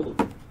cash total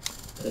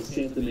that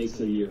Santa makes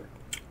a year?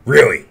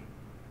 Really?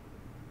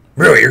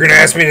 Really, you're going to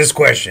ask me this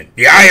question.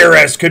 The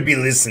IRS could be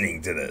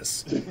listening to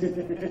this. Could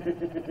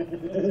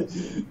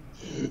the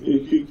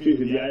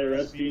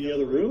IRS be in the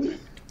other room?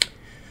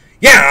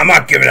 Yeah, I'm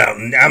not giving out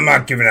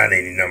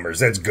any numbers.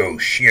 That's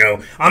gauche, you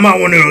know. I'm not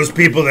one of those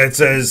people that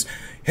says,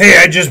 "Hey,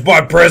 I just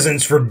bought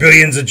presents for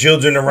billions of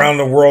children around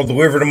the world,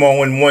 delivered them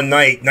all in one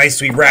night,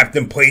 nicely wrapped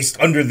and placed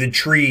under the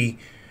tree."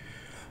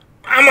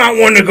 I'm not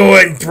one to go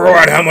ahead and throw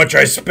out how much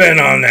I spent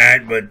on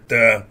that, but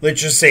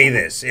let's just say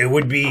this. It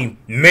would be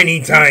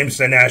many times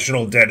the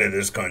national debt of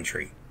this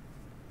country.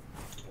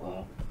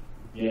 Wow.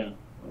 Yeah.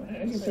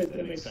 I guess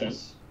that makes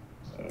sense.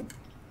 So,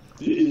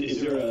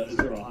 is there a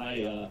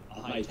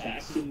high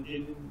tax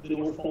in the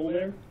North Pole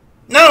there?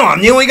 No,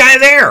 I'm the only guy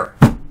there.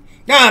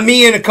 Yeah,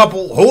 me and a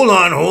couple, hold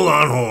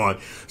on.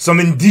 Some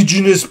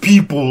indigenous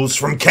peoples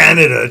from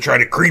Canada try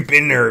to creep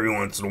in there every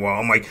once in a while.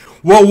 I'm like,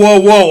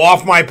 whoa,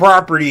 off my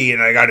property.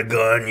 And I got a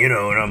gun, you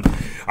know, and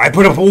I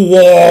put up a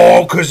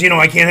wall because, you know,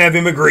 I can't have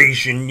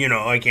immigration, you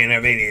know, I can't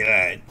have any of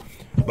that.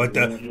 But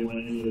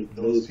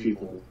those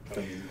people,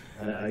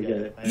 I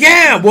get it.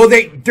 Yeah, well,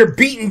 they're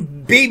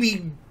beating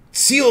baby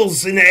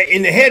seals in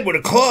the head with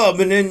a club,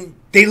 and then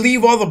they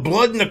leave all the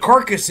blood and the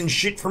carcass and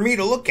shit for me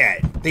to look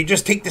at. They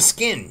just take the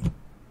skin.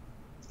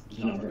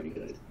 Not very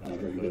good.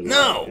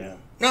 No, Yeah.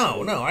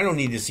 no, I don't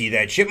need to see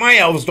that shit. My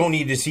elves don't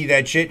need to see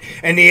that shit.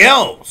 And the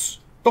elves,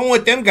 don't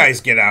let them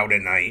guys get out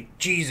at night.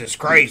 Jesus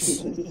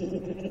Christ. What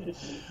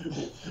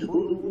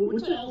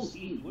the elves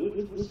eat?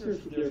 What's their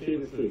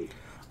favorite food?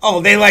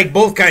 Oh, they like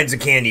both kinds of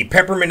candy,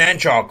 peppermint and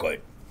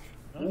chocolate.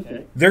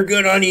 Okay. They're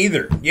good on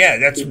either. Yeah,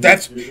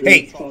 that's.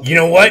 Hey, you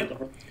know what?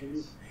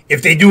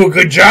 If they do a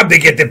good job, they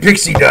get the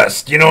pixie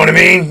dust. You know what I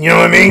mean?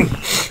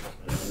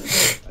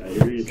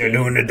 They're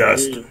doing the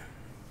dust.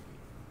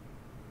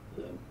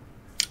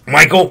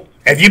 Michael,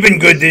 have you been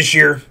good this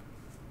year?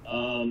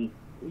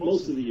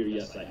 Most of the year,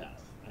 yes, I have.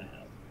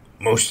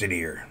 Most of the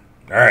year.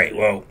 All right,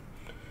 well,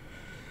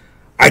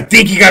 I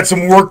think you got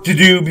some work to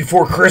do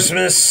before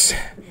Christmas.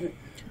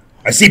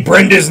 I see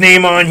Brenda's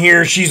name on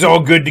here. She's all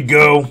good to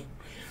go.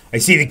 I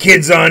see the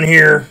kids on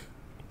here.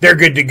 They're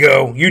good to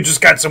go. You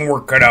just got some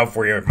work cut out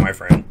for you, my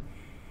friend.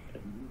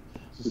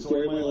 It's the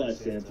story of my life,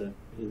 Santa.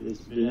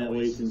 It's been that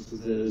way since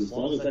as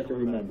long as I can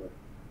remember.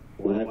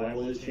 Why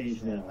will it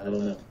change now? I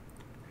don't know.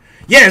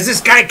 Yeah, is this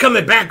guy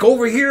coming back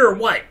over here or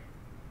what?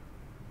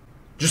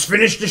 Just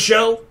finished the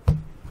show?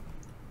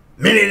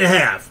 Minute and a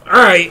half. All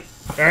right.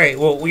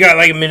 Well, we got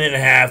like a minute and a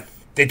half.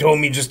 They told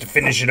me just to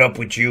finish it up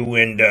with you.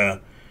 And all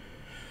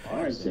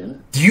right, Santa.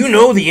 do you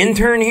know the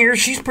intern here?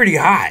 She's pretty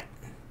hot.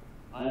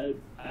 I've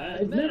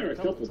met her a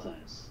couple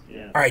times.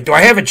 Yeah. All right. Do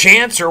I have a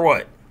chance or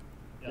what?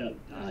 My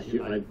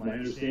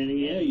understanding,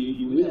 yeah,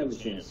 you would have a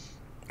chance.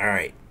 All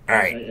right.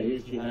 I hear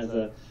she has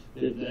a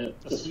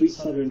sweet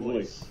southern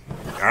voice.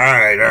 All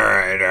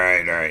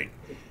right.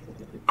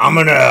 I'm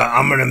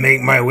gonna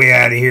make my way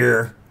out of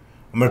here.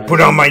 I'm gonna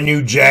put on my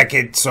new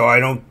jacket so I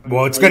don't.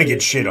 Well, it's gonna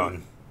get shit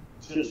on.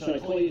 Should I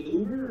call you an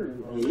Uber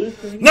or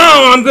Lyft or anything?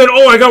 No, I'm good.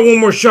 Oh, I got one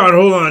more shot.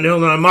 Hold on.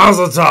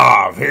 Mazel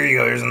tov. Here you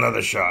go. Here's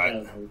another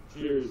shot.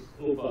 Cheers.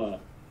 Opa.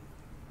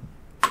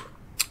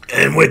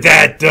 And with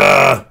that,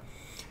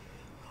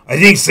 I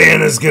think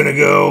Santa's gonna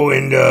go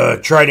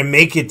and try to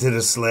make it to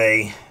the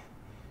sleigh.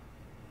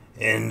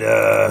 And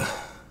So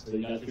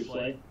you got your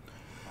sleigh?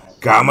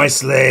 got my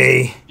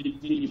sleigh. Did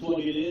you plug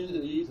it in? Does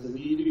it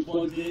need to be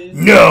plugged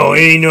in? No,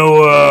 ain't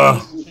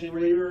no.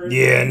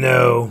 Yeah,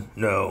 No.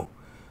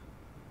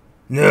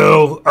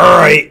 All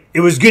right.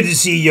 It was good to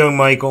see you, young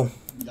Michael.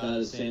 Got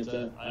it,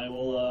 Santa.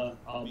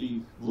 I'll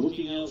be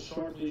looking out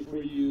sharply for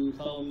you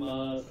come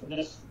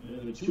next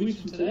 2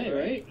 weeks from today,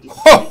 right?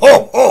 Ho,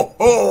 ho, ho,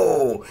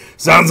 ho.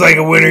 Sounds like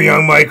a winner,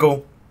 young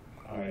Michael.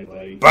 All right,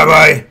 buddy.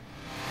 Bye-bye.